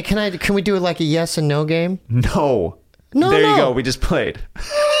feel... Okay, can we do it like a yes and no game? No. No, There no. you go. We just played.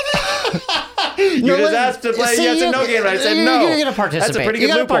 You just asked to play yes and no game, and I said no. You're gonna participate. That's a pretty You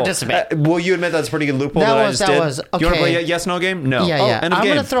good gotta loophole. participate. Will you admit that's a pretty good loophole that I just did? That was. Do you want to Okay. play a yes no game? No. Yeah, Oh, yeah. end of I'm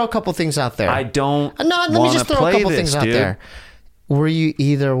game. gonna throw a couple things out there. I don't. No, let me just throw a couple things out there. Were you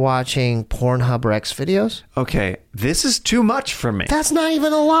either watching Pornhub Rex videos? Okay, this is too much for me. That's not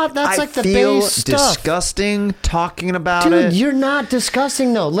even a lot. That's I like the feel base stuff. disgusting talking about Dude, it. you're not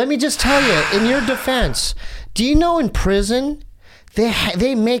disgusting though. Let me just tell you, in your defense, do you know in prison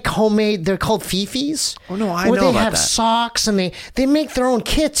they make homemade? They're called fifis. Oh no, I where know they about have that. socks and they make their own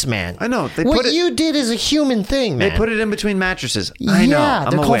kits, man. I know. They what put it, you did is a human thing, man. They put it in between mattresses. I know. Yeah,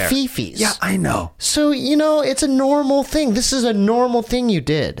 I'm they're aware. called fifis. Yeah, I know. So it's a normal thing. This is a normal thing you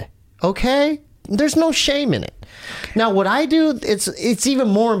did. Okay, there's no shame in it. Now, what I do, it's even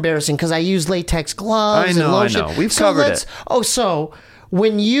more embarrassing because I use latex gloves. I know, and lotion. I know. We've covered it. Oh, so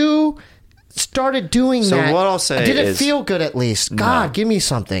when you started doing So that, what I'll say did it is- feel good at least? God, No. give me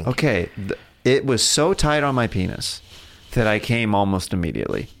something. Okay, it was so tight on my penis that I came almost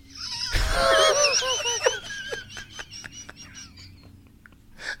immediately.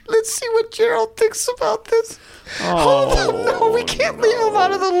 Let's see what Gerald thinks about this. Hold on, no, we can't leave him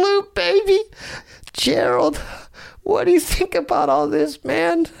out of the loop, baby. Gerald, what do you think about all this,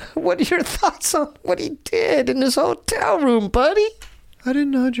 man? What are your thoughts on what he did in his hotel room, buddy? I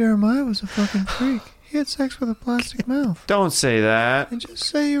didn't know Jeremiah was a fucking freak. He had sex with a plastic mouth. Don't say that. And just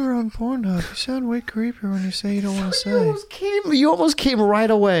say you were on Pornhub. You sound way creepier when you say you don't want to say. You almost came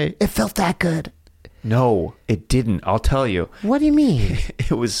right away. It felt that good. No, it didn't. I'll tell you. What do you mean?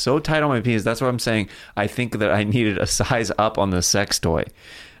 It was so tight on my penis. That's what I'm saying. I think that I needed a size up on the sex toy.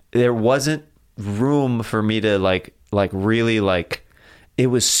 There wasn't room for me to really it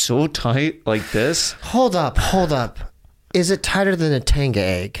was so tight like this. Hold up. Is it tighter than a Tanga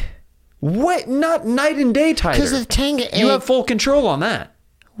egg? What? Not night and day tighter. Because the Tanga egg... You have full control on that.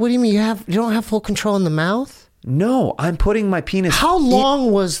 What do you mean? You don't have full control in the mouth? No, I'm putting my penis... How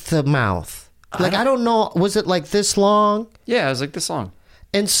long was the mouth? Like, I don't know. Was it like this long? Yeah, it was like this long.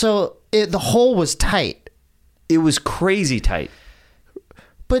 And so the hole was tight. It was crazy tight.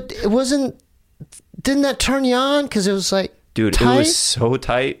 But it wasn't... Didn't that turn you on? Because it was like Dude, tight? It was so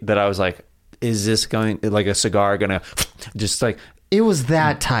tight that I was like, is this going... Like a cigar gonna... Just like... It was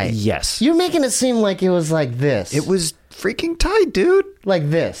that tight. Yes. You're making it seem like it was like this. It was freaking tight, dude. Like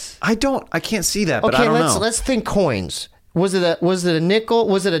this. I can't see that, but Okay, I don't know. let's think coins. Was it a nickel?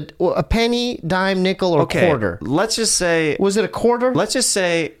 Was it a penny, dime, nickel, or quarter? Let's just say. Was it a quarter? Let's just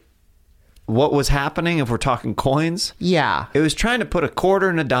say what was happening if we're talking coins. Yeah. It was trying to put a quarter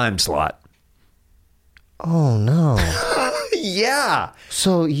in a dime slot. Oh no. Yeah.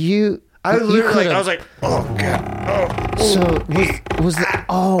 So you. I was like, oh god. So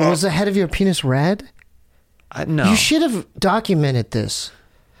was the head of your penis red? No. You should have documented this.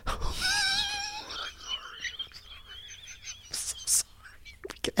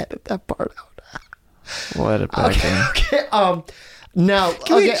 Edit that part out. We'll edit back in. Okay. Now,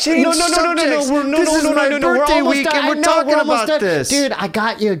 Can we change subjects? This is my birthday week, and we're talking about this. Dude, I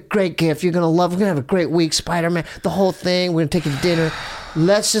got you a great gift. You're gonna love. We're gonna have a great week, Spider-Man. The whole thing. We're gonna take you to dinner.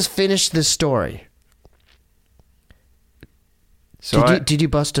 Let's just finish this story. So did you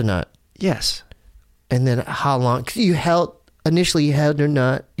bust a nut? Yes. And then how long? 'Cause initially you held your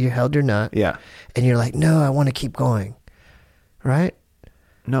nut. You held your nut. Yeah. And you're like, no, I want to keep going. Right?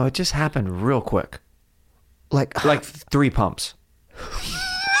 No, it just happened real quick. Like 3 pumps.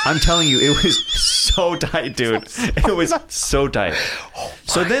 I'm telling you, it was so tight, dude. It was so tight.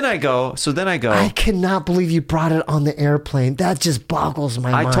 So then I go. I cannot believe you brought it on the airplane. That just boggles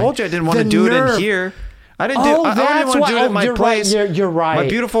my mind. I told you I didn't want to do it in here. I didn't want to do it in my place. Right. You're right. My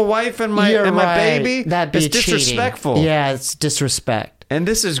beautiful wife and my baby. That'd be it's disrespectful. Cheating. Yeah, it's disrespect. And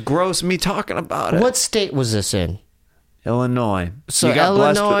this is gross. Me talking about it. What state was this in? Illinois. So you got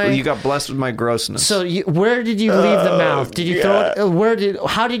Illinois. You got blessed with my grossness. So where did you leave the mouth? Did you throw it?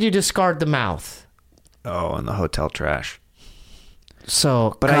 How did you discard the mouth? Oh, in the hotel trash.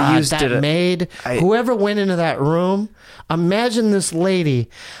 So, but God, I used that maid. Whoever went into that room. Imagine this lady.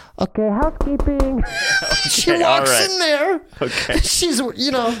 Okay, housekeeping. She walks in there. Okay. She's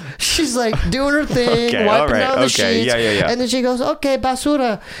like doing her thing, wiping down the sheets. Yeah. And then she goes, okay,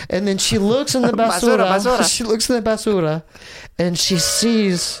 basura. And then she looks in the basura. basura. She looks in the basura, and she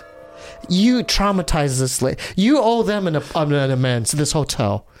sees you traumatize this lady. You owe them an amends. This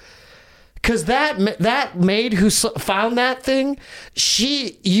hotel. Because that maid who found that thing,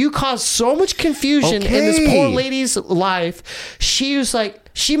 you caused so much confusion in this poor lady's life. She was like,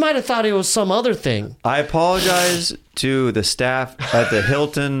 she might have thought it was some other thing. I apologize to the staff at the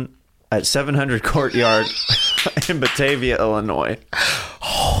Hilton at 700 Courtyard in Batavia, Illinois.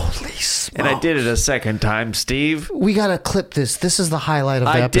 Holy smokes. And I did it a second time, Steve. We got to clip this. This is the highlight of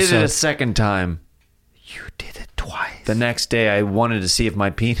the episode. I did it a second time. You did it twice. The next day, I wanted to see if my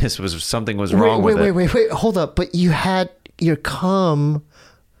penis something was wrong with it. Wait. Hold up. But you had your cum.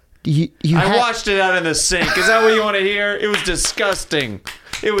 I washed it out in the sink. Is that what you want to hear? It was disgusting.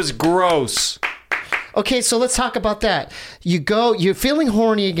 It was gross. Okay, so let's talk about that. You're feeling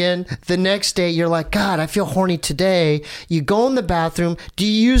horny again. The next day, you're like, God, I feel horny today. You go in the bathroom. Do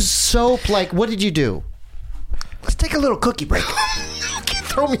you use soap? Like, what did you do? Let's take a little cookie break. Okay,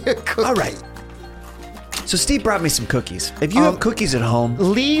 throw me a cookie. All right. So Steve brought me some cookies. If you have cookies at home,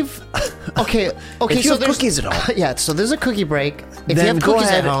 leave. Okay. If you have cookies at home, yeah. So there's a cookie break. If then you have go cookies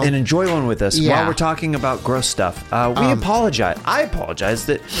ahead at home, and enjoy one with us Yeah. while we're talking about gross stuff. We apologize. I apologize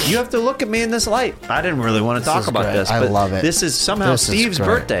that you have to look at me in this light. I didn't really want to talk is about great. this. I but love it. This is somehow This is Steve's great.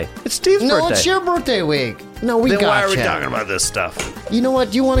 birthday. It's Steve's birthday. No, it's your birthday week. No, we Then got why are we you. talking about this stuff? You know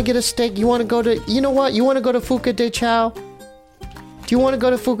what? Do you want to get a steak? You want to go to? You know what? You want to go to Fuca de Chao? Do you want to go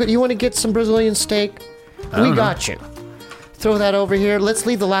to Fuca? You want to get some Brazilian steak? We got you. Throw that over here. Let's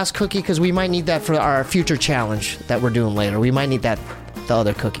leave the last cookie because we might need that for our future challenge that we're doing later. We might need the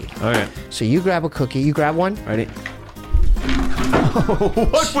other cookie. Okay. So you grab a cookie. You grab one. Ready?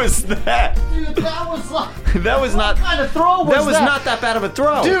 What was that? Dude, that was like. That was not. What kind of throw was That was not that bad of a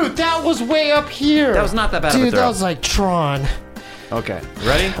throw. Dude, that was way up here. That was not that bad of a Dude, throw. that was like Tron. Okay.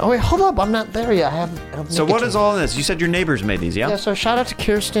 Ready? Oh, wait, hold up. I'm not there yet. I have So what is all this? You said your neighbors made these, yeah? Yeah, so shout out to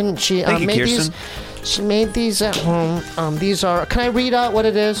Kirsten. She Thank you, made Kirsten. these. She made these at home. These are. Can I read out what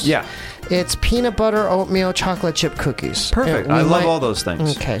it is? Yeah. It's peanut butter oatmeal chocolate chip cookies. Perfect. And we I love all those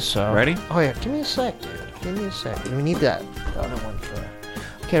things. Okay, so Ready? Oh yeah, give me a sec, dude. Give me a sec. We need that the other one for.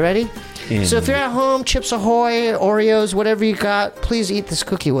 Okay, ready? So if you're at home, Chips Ahoy, Oreos, whatever you got, please eat this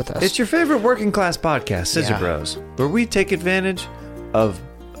cookie with us. It's your favorite working class podcast, Scissor Yeah. Bros, where we take advantage of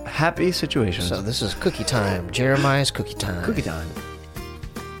happy situations. So this is cookie time. Jeremiah's cookie time. Cookie time.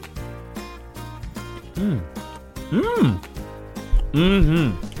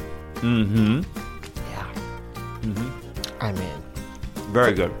 Yeah. I'm in.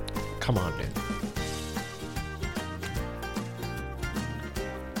 Very good. Come on, dude.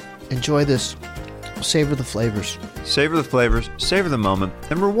 Enjoy this. Savor the flavors. Savor the flavors, savor the moment,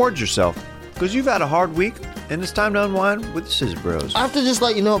 and reward yourself. Because you've had a hard week, And it's time to unwind with the Scissor Bros. I have to just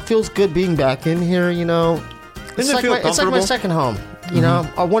let you know, it feels good being back in here, you know. It's Doesn't it feel it's like my comfortable? second home, you know.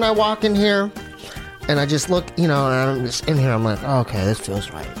 Or when I walk in here and I just look, you know, and I'm just in here, I'm like, oh, okay, this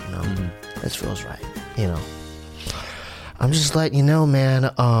feels right, you know. This feels right, you know. I'm just letting you know, man.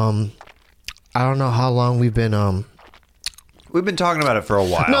 I don't know how long we've been We've been talking about it for a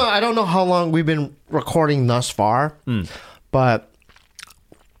while. No, I don't know how long we've been recording thus far, but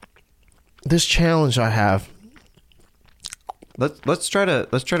this challenge I have. Let's try to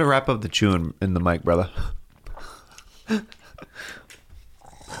wrap up the chewing in the mic, brother.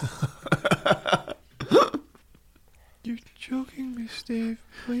 You're choking me, Steve.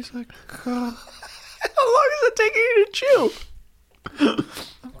 Please let go. How long is it taking you to chew?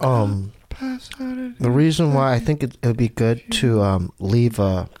 The reason why I think it would be good to leave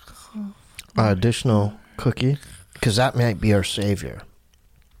a additional cookie, because that might be our savior.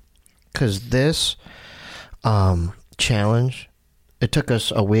 Because this challenge, it took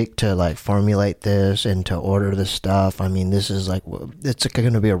us a week to like formulate this and to order this stuff. I mean, this is like, it's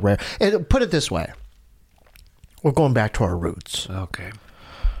going to be a rare. And put it this way, we're going back to our roots. Okay.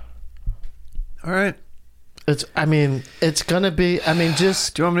 All right. It's going to be,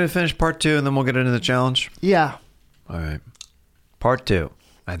 just. Do you want me to finish part 2 and then we'll get into the challenge? Yeah. All right. Part 2.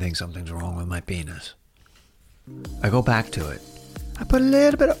 I think something's wrong with my penis. I go back to it. I put a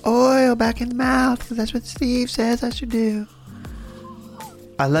little bit of oil back in the mouth because that's what Steve says I should do.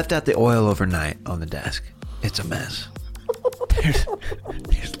 I left out the oil overnight on the desk. It's a mess. There's a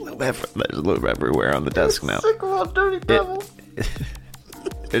little everywhere on the desk now. Sick of all dirty devil.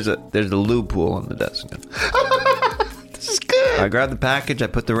 There's a lube pool on the desk now. This is good. I grabbed the package. I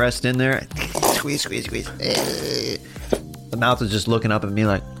put the rest in there. Squeeze. The mouth is just looking up at me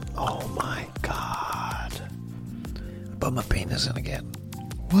like, oh my God. I put my penis in again.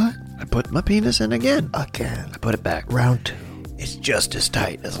 What? I put my penis in again. Again. I put it back. Round 2. It's just as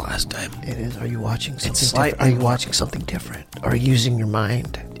tight as last time. It is. Are you watching something slightly different? Are you more. watching something different? Are you using your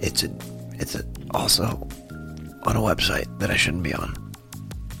mind? It's also on a website that I shouldn't be on.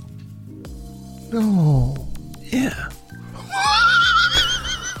 No. Yeah.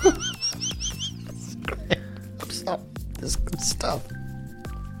 This is good stuff.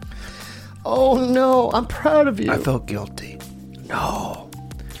 Oh no, I'm proud of you. I felt guilty. No.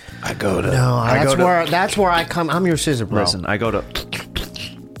 I go to... No, that's where I come. I'm your scissor bro. Listen, I go to...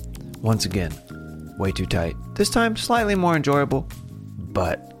 Once again, way too tight. This time, slightly more enjoyable,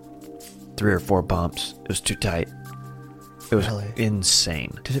 but 3 or 4 bumps. It was too tight. It was Really?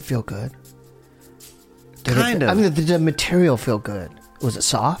 insane. Did it feel good? Kind of. Did the material feel good? Was it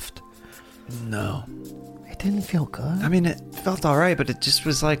soft? No. It didn't feel good. I mean, it felt all right, but it just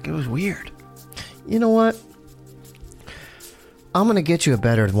was like, it was weird. You know what? I'm gonna get you a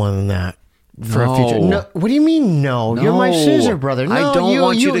better one than that for No. a future. No, what do you mean? No, you're my No. scissor brother. No, I don't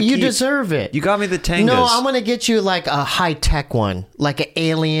want you to You keep- deserve it. You got me the Tangas. No, I'm gonna get you like a high tech one, like an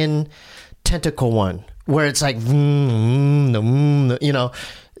alien tentacle one, where it's like, you know,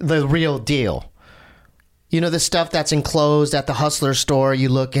 the real deal. You know, the stuff that's enclosed at the hustler store. You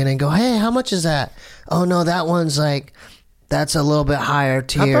look in and go, "Hey, how much is that?" Oh no, that one's like, that's a little bit higher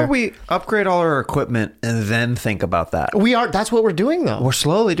tier. How about we upgrade all our equipment and then think about that? We are. That's what we're doing, though. We're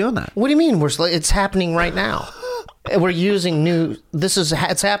slowly doing that. What do you mean? It's happening right now. We're using new.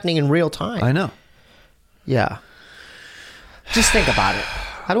 It's happening in real time. I know. Yeah. Just think about it.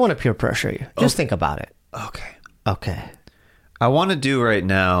 I don't want to peer pressure you. Just think about it. Okay. Okay. I want to do right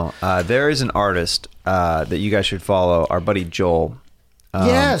now, there is an artist that you guys should follow, our buddy Joel.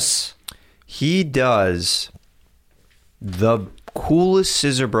 Yes. He does the coolest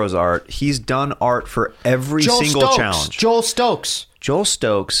Scissor Bros art. He's done art for every single Stokes. challenge. Joel Stokes. Joel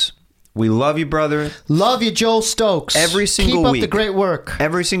Stokes, we love you, brother. Love you, Joel Stokes. Every single Keep week. up the great work.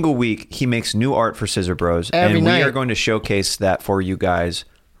 Every single week, he makes new art for Scissor Bros. Every and night. we are going to showcase that for you guys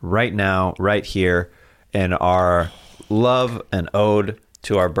right now, right here, in our love and ode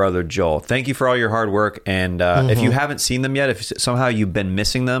to our brother Joel. Thank you for all your hard work. And if you haven't seen them yet, if somehow you've been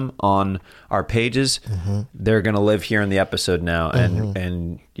missing them on our pages, they're going to live here in the episode now.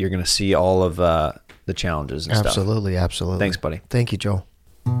 And you're going to see all of the challenges and stuff. Absolutely. Thanks, buddy. Thank you, Joel.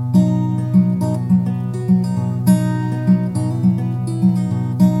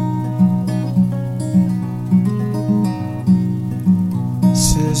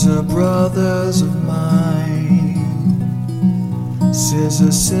 Scissor brothers of mine,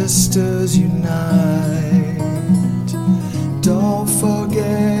 scissor sisters unite. Don't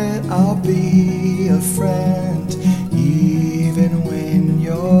forget I'll be a friend even when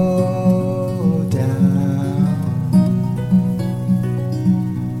you're down.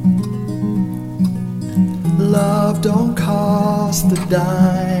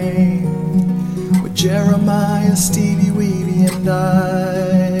 dime with Jeremiah, Steebee Weebee, and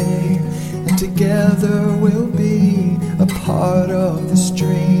I. And together we'll be a part of this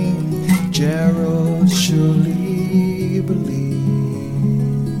dream. Gerald surely believes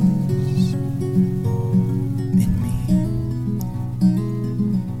in me.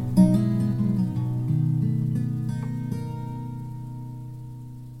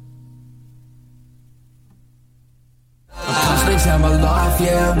 Next time my life,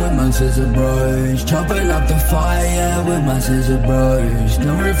 yeah, with my scissor bros. Chopping up the fire with my scissor bros.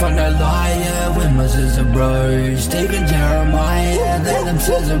 Never find a lie, yeah, with my scissor bros. Steven Jeremiah, yeah, they them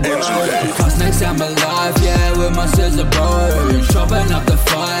scissor bros. Cause next time my life, yeah, with my scissor bros. Chopping up the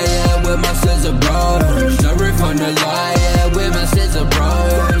fire with my scissor bros. Never find a lie, yeah, with my scissor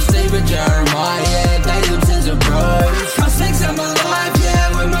bros. Steven Jeremiah, yeah, they them scissor bros. Cause next time my life, yeah,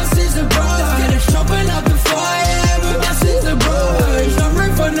 with my scissor bros. Get it chopping up the fire with my scissor bros. I'm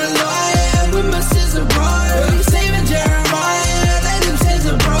right from the line with my scissor bros. Saving Jeremiah, they them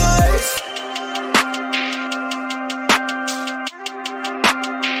scissor bros.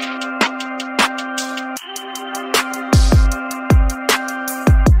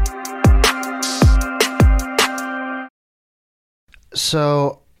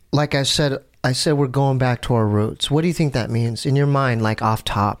 So, like I said we're going back to our roots. What do you think that means in your mind, like off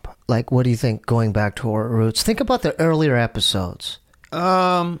top? Like, what do you think going back to our roots? Think about the earlier episodes.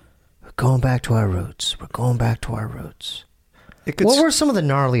 We're going back to our roots. We're going back to our roots. What were some of the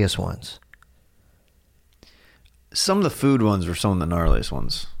gnarliest ones? Some of the food ones were some of the gnarliest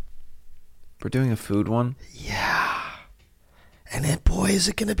ones. We're doing a food one? Yeah. And then, boy, is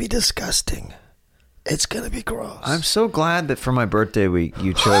it going to be disgusting. It's going to be gross. I'm so glad that for my birthday week,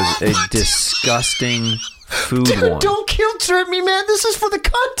 you chose a disgusting food Dude, one. don't guilt trip me, man. This is for the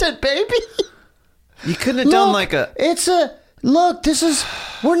content, baby. You couldn't have done like a...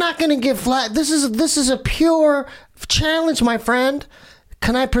 We're not going to get flat. This is a pure challenge, my friend.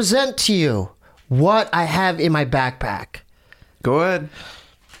 Can I present to you what I have in my backpack? Go ahead.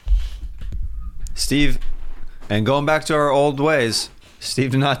 Steve, and going back to our old ways, Steve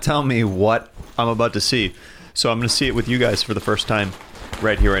did not tell me what I'm about to see. So I'm going to see it with you guys for the first time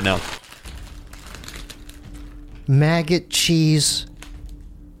right here, right now. Maggot cheese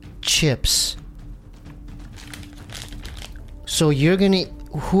chips. So you're gonna,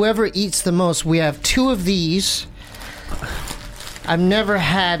 whoever eats the most, we have 2 of these. I've never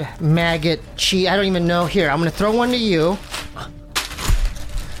had maggot cheese. I don't even know. Here, I'm gonna throw one to you.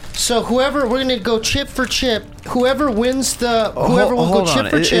 So we're gonna go chip for chip. Whoever wins whoever will go chip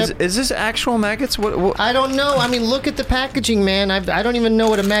for chip. Is this actual maggots? What? I don't know. I mean, look at the packaging, man. I don't even know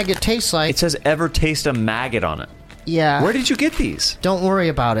what a maggot tastes like. It says ever taste a maggot on it. Yeah. Where did you get these? Don't worry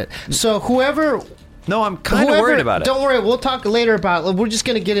about it. So whoever... No, I'm kind of worried about it. Don't worry. We'll talk later about it. We're just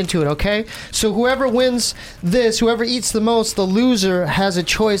going to get into it, okay? So whoever wins this, whoever eats the most, the loser has a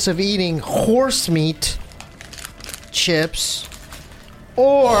choice of eating horse meat chips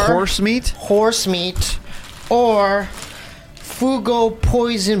or... Horse meat? Horse meat or Fugo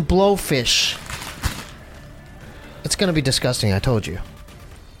poison blowfish. It's going to be disgusting, I told you.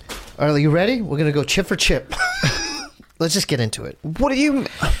 All right, are you ready? We're going to go chip for chip. Let's just get into it. What do you...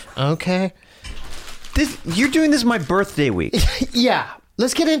 Okay. You're doing this my birthday week. Yeah,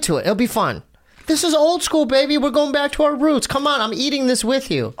 let's get into it. It'll be fun. This is old school, baby. We're going back to our roots. Come on, I'm eating this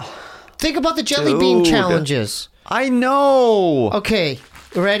with you. Think about the jelly bean challenges. I know. Okay,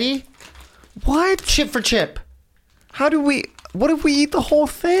 ready? What? Chip for chip. What if we eat the whole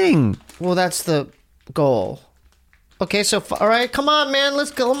thing? Well, that's the goal. Okay, so, all right, come on, man. Let's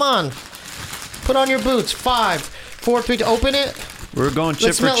go. Come on. Put on your boots. 5, 4, 3, open it. We're going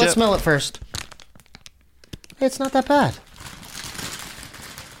chip for chip. Let's smell it first. It's not that bad.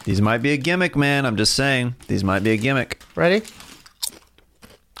 These might be a gimmick, man. I'm just saying. These might be a gimmick. Ready?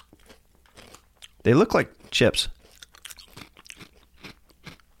 They look like chips.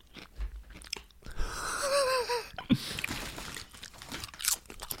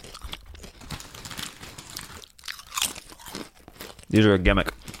 These are a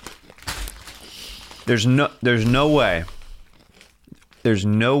gimmick. There's no way. There's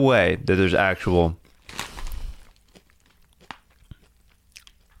no way that there's actual...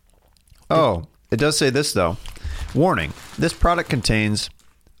 Oh, it does say this, though. Warning, this product contains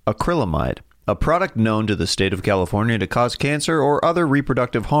acrylamide, a product known to the state of California to cause cancer or other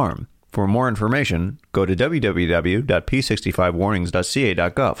reproductive harm. For more information, go to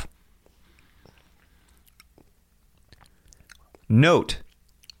www.p65warnings.ca.gov. Note,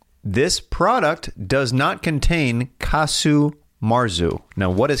 this product does not contain casu marzu. Now,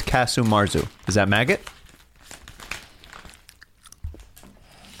 what is casu marzu? Is that maggot?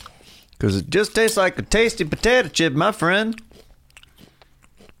 Because it just tastes like a tasty potato chip, my friend.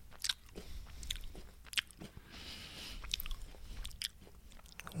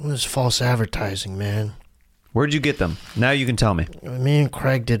 It was false advertising, man. Where'd you get them? Now you can tell me. Me and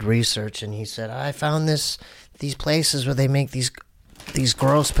Craig did research, and he said, I found these places where they make these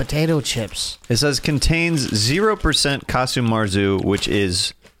gross potato chips. It says contains 0% kasu marzu, which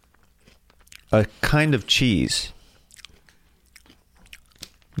is a kind of cheese.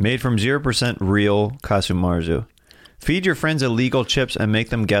 Made from 0% real kasu marzu. Feed your friends illegal chips and make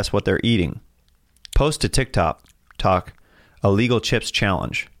them guess what they're eating. Post to TikTok, illegal chips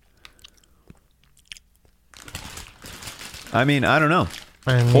challenge. I mean, I don't know.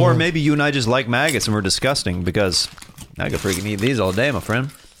 Or maybe you and I just like maggots and we're disgusting, because I could freaking eat these all day, my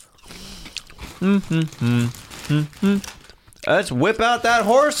friend. Let's whip out that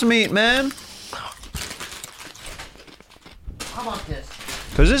horse meat, man. How about this?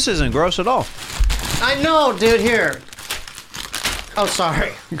 Because this isn't gross at all. I know, dude. Here. Oh,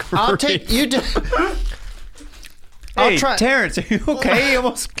 sorry. I'll take you. Hey, Terrence, are you okay? He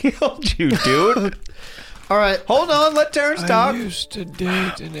almost killed you, dude. All right. Hold on. Let Terrence talk. I used to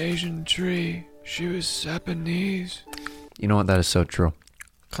date an Asian tree. She was Japanese. You know what? That is so true.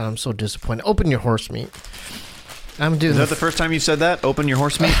 God, I'm so disappointed. Open your horse meat. I'm doing. Is that the first time you said that? Open your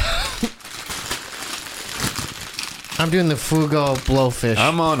horse meat? I'm doing the Fugo blowfish.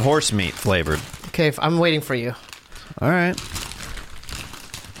 I'm on horse meat flavored. Okay, I'm waiting for you. All right.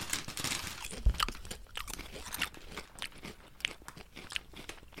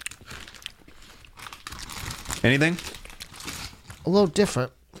 Anything? A little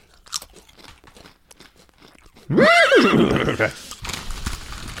different.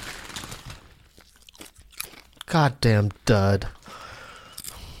 Goddamn dud.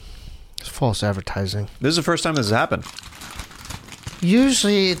 It's false advertising. This is the first time this has happened.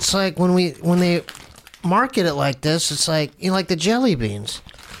 Usually it's like when they market it like this, it's like, you know, like the jelly beans.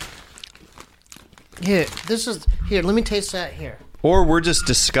 Here, let me taste that here. Or we're just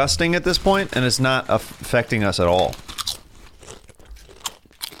disgusting at this point, and it's not affecting us at all.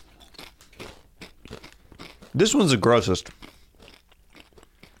 This one's the grossest.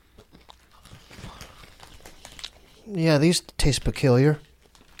 Yeah, these taste peculiar.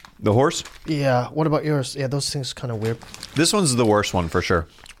 The horse? Yeah, what about yours? Yeah, those things kind of weird. This one's the worst one for sure.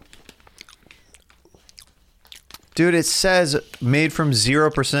 Dude, it says made from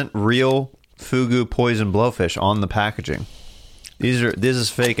 0% real fugu poison blowfish on the packaging. This is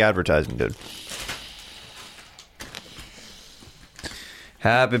fake advertising, dude.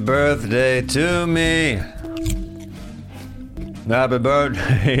 Happy birthday to me. Happy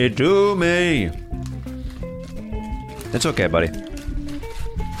birthday to me. It's okay, buddy.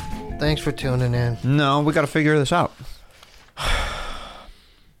 Thanks for tuning in. No, we got to figure this out.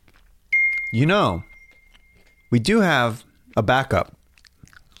 You know, we do have a backup.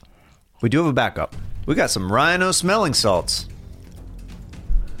 We got some rhino smelling salts.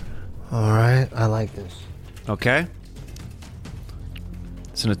 All right, I like this. Okay.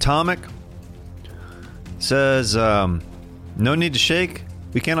 It's an atomic. It says, no need to shake.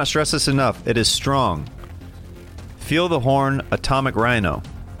 We cannot stress this enough. It is strong. Feel the horn, atomic rhino.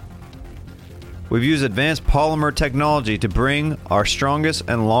 We've used advanced polymer technology to bring our strongest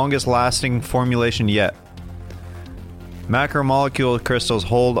and longest lasting formulation yet. Macromolecule crystals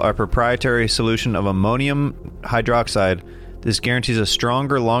hold our proprietary solution of ammonium hydroxide. This guarantees a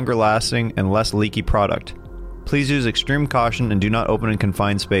stronger, longer lasting, and less leaky product. Please use extreme caution and do not open in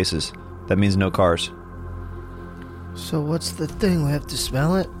confined spaces. That means no cars. So what's the thing? We have to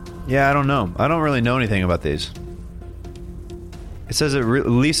smell it? Yeah, I don't know. I don't really know anything about these. It says it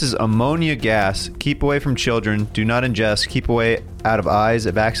releases ammonia gas. Keep away from children. Do not ingest. Keep away out of eyes.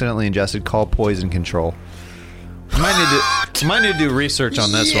 If accidentally ingested, call poison control. Might need to do research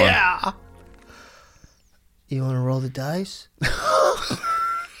on this one. Yeah. You want to roll the dice?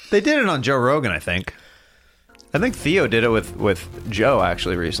 They did it on Joe Rogan, I think. I think Theo did it with Joe,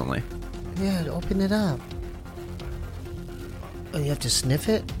 actually, recently. Yeah, open it up. Oh, you have to sniff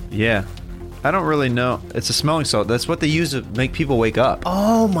it? Yeah. I don't really know. It's a smelling salt. That's what they use to make people wake up.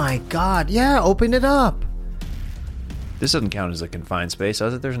 Oh, my God. Yeah, open it up. This doesn't count as a confined space,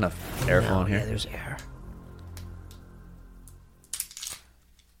 does it? There's enough airflow in here. Yeah, there's air.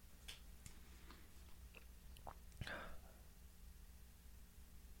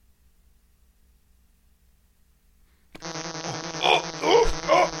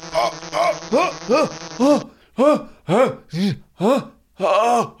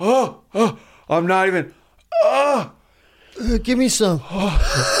 I'm not even. Give me some.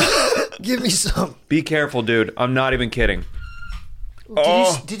 Give me some. Be careful, dude. I'm not even kidding.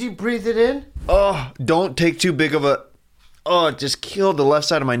 Did you breathe it in? Oh, don't take too big of a... Oh, it just killed the left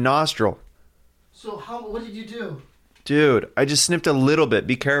side of my nostril. So what did you do? Dude, I just sniffed a little bit.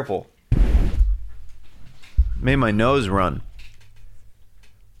 Be careful. Made my nose run.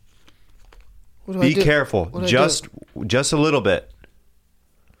 Be careful. Just a little bit.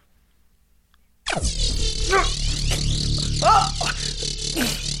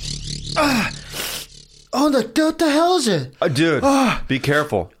 Oh, what the hell is it? Dude, be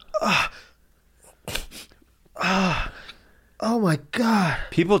careful. Oh my God.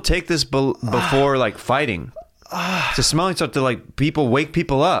 People take this before like fighting. It's a smelling stuff to like wake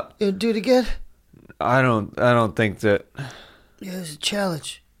people up. You do it again? I don't think that. Yeah, it's a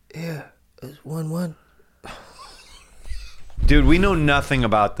challenge. Yeah, it's 1-1. Dude, we know nothing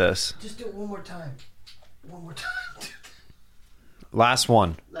about this. Just do it one more time. One more time. Last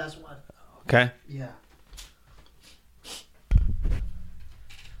one. Last one. Okay? Yeah.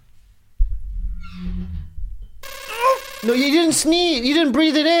 No, you didn't sneeze. You didn't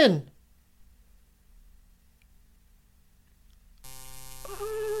breathe it in.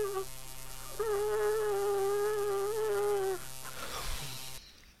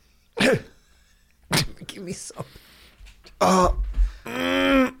 Give me some. I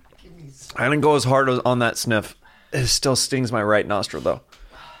didn't go as hard on that sniff. It still stings my right nostril, though.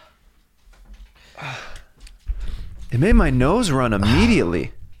 It made my nose run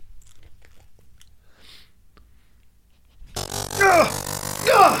immediately.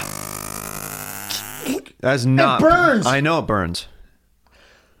 That's not... It burns. I know it burns.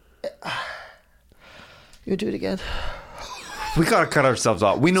 You do it again. We gotta cut ourselves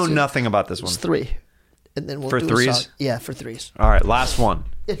off. We know nothing about this one. It's 3. And then we'll for do threes? Yeah, for 3s. All right, last one.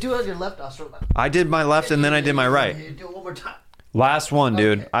 Yeah, do it on your left nostril. I did my left and then I did my right. You do it one more time. Last one,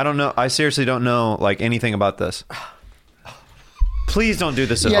 dude. Okay. I don't know. I seriously don't know like anything about this. Please don't do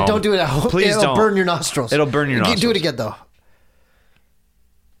this at home. Yeah, don't do it at home. Please It'll don't. burn your nostrils. It'll burn your nostrils. Do it again, though.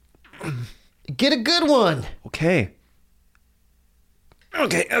 Get a good one. Okay.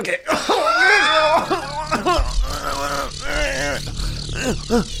 Okay.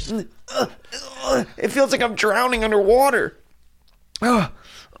 It feels like I'm drowning underwater. Oh,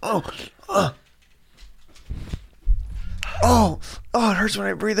 it hurts when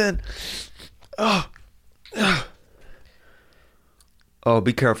I breathe in. Oh,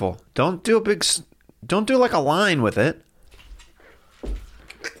 be careful. Don't do like a line with it.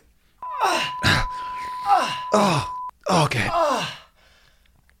 Oh, okay.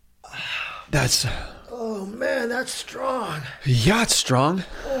 That's... Oh, man, that's strong. Yeah, it's strong.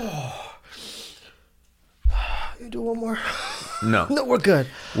 You do one more? No. No, we're good.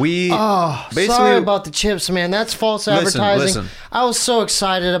 We... basically, sorry about the chips, man. That's false advertising. Listen. I was so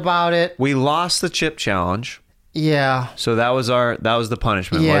excited about it. We lost the chip challenge. Yeah. So that was the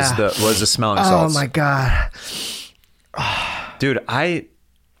punishment. Yeah. Was the smelling salts. Oh, my God. Dude, it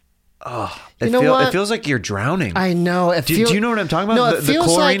feels like you're drowning. I know. Do you know what I'm talking about? No, the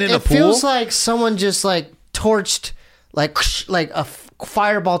chlorine in a pool? It feels like someone just like torched, like a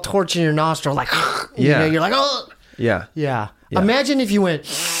fireball torch in your nostril. Like, you're like, oh. Yeah. Yeah. Imagine if you went.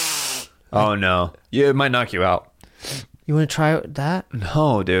 Oh, no. Yeah, it might knock you out. You want to try that?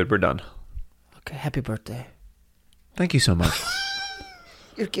 No, dude, we're done. Okay, happy birthday. Thank you so much.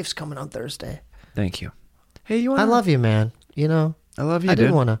 Your gift's coming on Thursday. Thank you. Hey, you want? I love you, man. You know. I love you, I dude.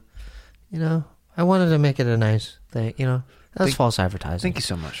 didn't want to. You know, I wanted to make it a nice thing. You know, that's false advertising. Thank you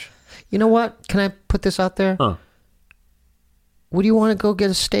so much. You know what? Can I put this out there? Huh. Would you want to go get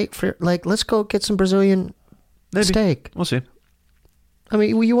a steak for? Like, let's go get some Brazilian steak. We'll see. I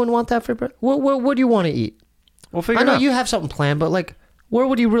mean, you wouldn't want that for? What do you want to eat? We'll figure I it know out. you have something planned, but like, where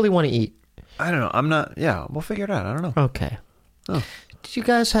would you really want to eat? I don't know. I'm not. Yeah, we'll figure it out. I don't know. Okay. Oh. Did you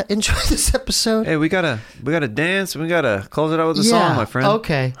guys enjoy this episode? Hey, we gotta dance. We gotta close it out with a song, my friend.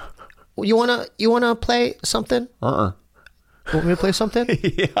 Okay. You wanna play something? Want me to play something?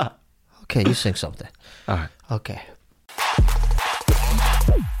 Yeah. Okay, you sing something. All right. Okay.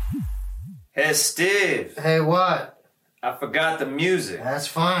 Hey, Steve. Hey, what? I forgot the music. That's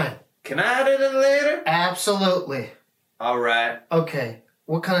fine. Can I add it in later? Absolutely. All right. Okay.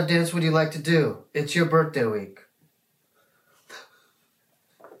 What kind of dance would you like to do? It's your birthday week.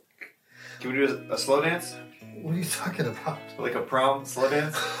 Can we do a slow dance? What are you talking about? Like a prom slow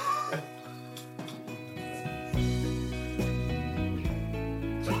dance?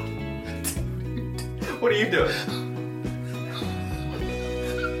 What are you doing?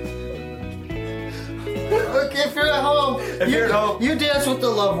 Okay, if you're at home, you dance with the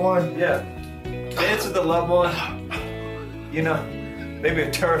loved one. Yeah. Dance with the loved one. You know, maybe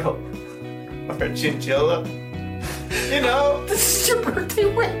a turtle or a chinchilla. You know. This is your birthday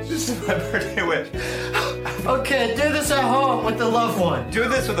wish? This is my birthday wish. Okay, do this at home with the loved one. Do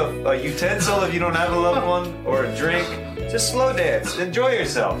this with a utensil if you don't have a loved one, or a drink. Just slow dance. Enjoy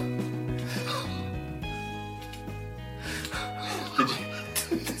yourself.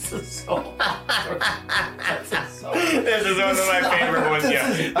 This is so... This is one of my favorite ones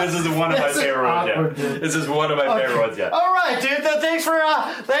yet. This is one of my favorite ones yet. This is one of my favorite ones yet. All right, dude. Thanks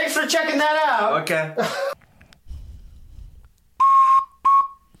for checking that out. Okay.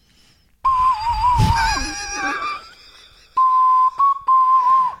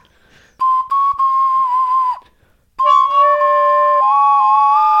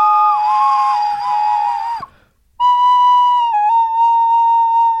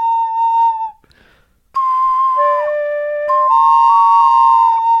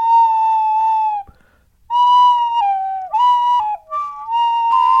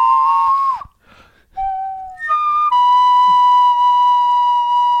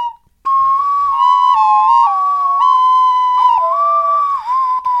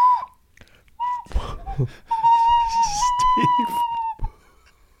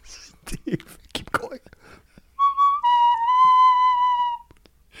 Steve, keep going.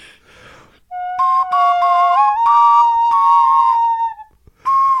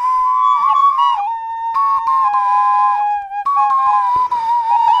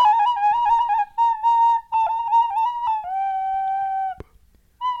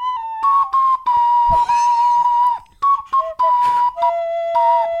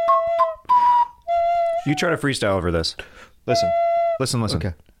 You try to freestyle over this. Listen.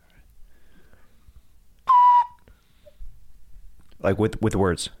 Okay. Like with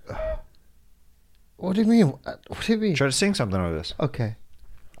words. What do you mean? What do you mean? Try to sing something over this. Okay.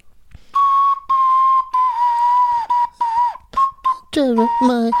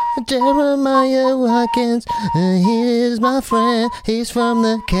 Jeremiah Watkins, he is my friend. He's from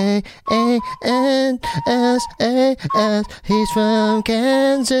the Kansas. He's from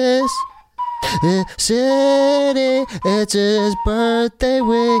Kansas City. It's his birthday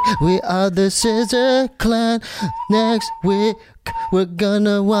week. We are the Scissor Clan. Next week we're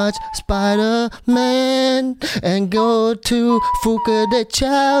gonna watch Spider-Man and go to Fuca de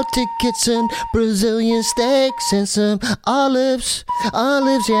Chao to get some Brazilian steaks and some olives,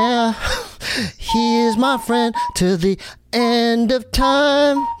 yeah. He is my friend to the end of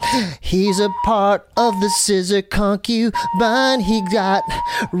time. He's a part of the Scissor concubine. He got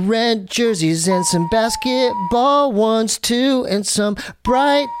red jerseys and some basketball ones too, and some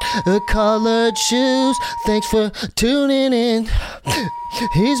bright colored shoes. Thanks for tuning in.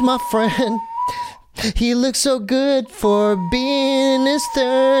 He's my friend. He looks so good for being in his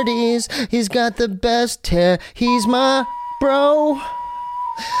 30s. He's got the best hair. He's my bro.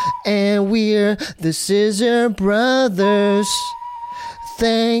 And we're the Scissor Brothers.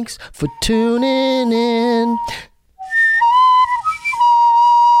 Thanks for tuning in.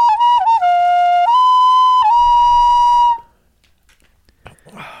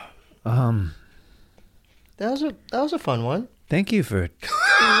 That was a fun one. Thank you for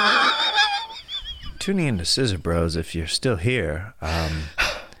tuning into Scissor Bros. If you're still here,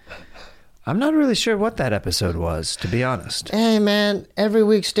 I'm not really sure what that episode was, to be honest. Hey man, every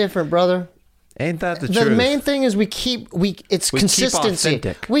week's different, brother. Ain't that the truth? truth? The main thing is it's consistency. Keep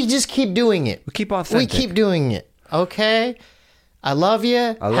authentic. We just keep doing it. We keep authentic. We keep doing it. Okay? I love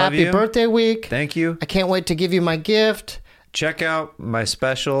you. Happy birthday week. Thank you. I can't wait to give you my gift. Check out my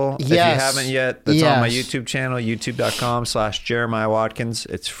special if Yes. you haven't yet. That's on my Yes. YouTube channel, youtube.com/Jeremiah Watkins.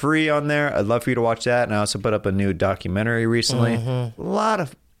 It's free on there. I'd love for you to watch that. And I also put up a new documentary recently. A lot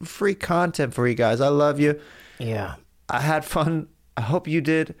of free content for you guys. I love you. Yeah. I had fun. I hope you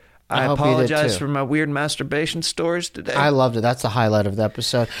did. I I hope you did, apologize too. for my weird masturbation stories today. I loved it. That's the highlight of the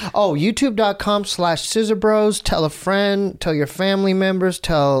episode. Oh, youtube.com/Scissor Bros. Tell a friend, tell your family members,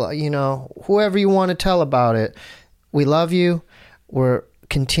 tell, whoever you want to tell about it. We love you. We're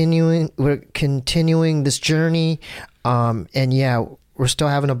continuing this journey. And yeah, we're still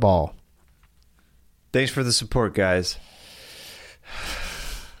having a ball. Thanks for the support, guys.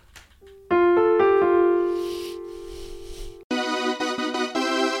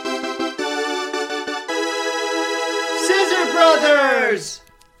 Scissor Brothers!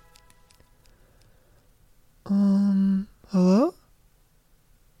 Hello?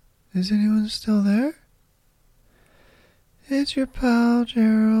 Is anyone still there? It's your pal,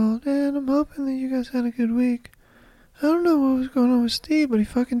 Gerald, and I'm hoping that you guys had a good week. I don't know what was going on with Steve, but he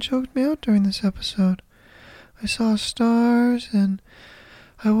fucking choked me out during this episode. I saw stars, and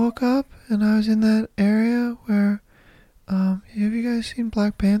I woke up, and I was in that area where, have you guys seen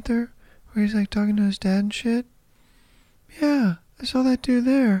Black Panther? Where he's, like, talking to his dad and shit? Yeah, I saw that dude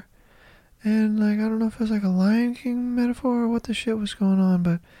there. And, like, I don't know if it was like a Lion King metaphor or what the shit was going on,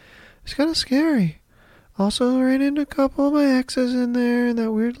 but it's kind of scary. Also ran into a couple of my exes in there in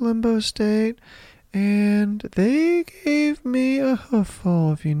that weird limbo state, and they gave me a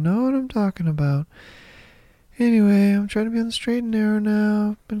hoofle, if you know what I'm talking about. Anyway, I'm trying to be on the straight and narrow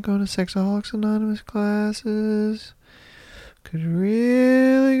now. Been going to Sexaholics Anonymous classes. Could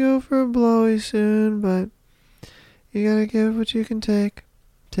really go for a blowy soon, but you gotta give what you can take.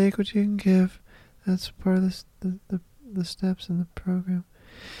 Take what you can give. That's part of the steps in the program.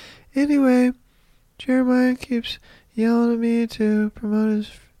 Anyway, Jeremiah keeps yelling at me to promote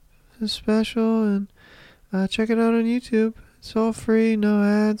his special, and check it out on YouTube. It's all free, no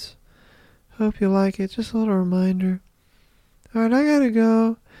ads. Hope you like it. Just a little reminder. Alright, I gotta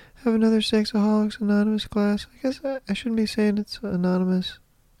go. Have another Sexaholics Anonymous class. I guess I shouldn't be saying it's anonymous.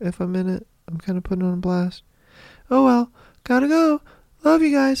 If I'm in it, I'm kind of putting it on blast. Oh well, gotta go. Love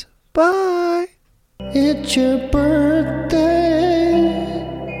you guys. Bye. It's your birthday.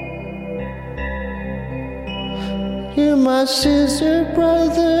 You're my scissor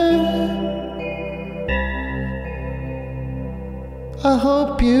brother. I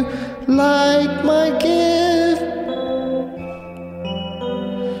hope you like my gift.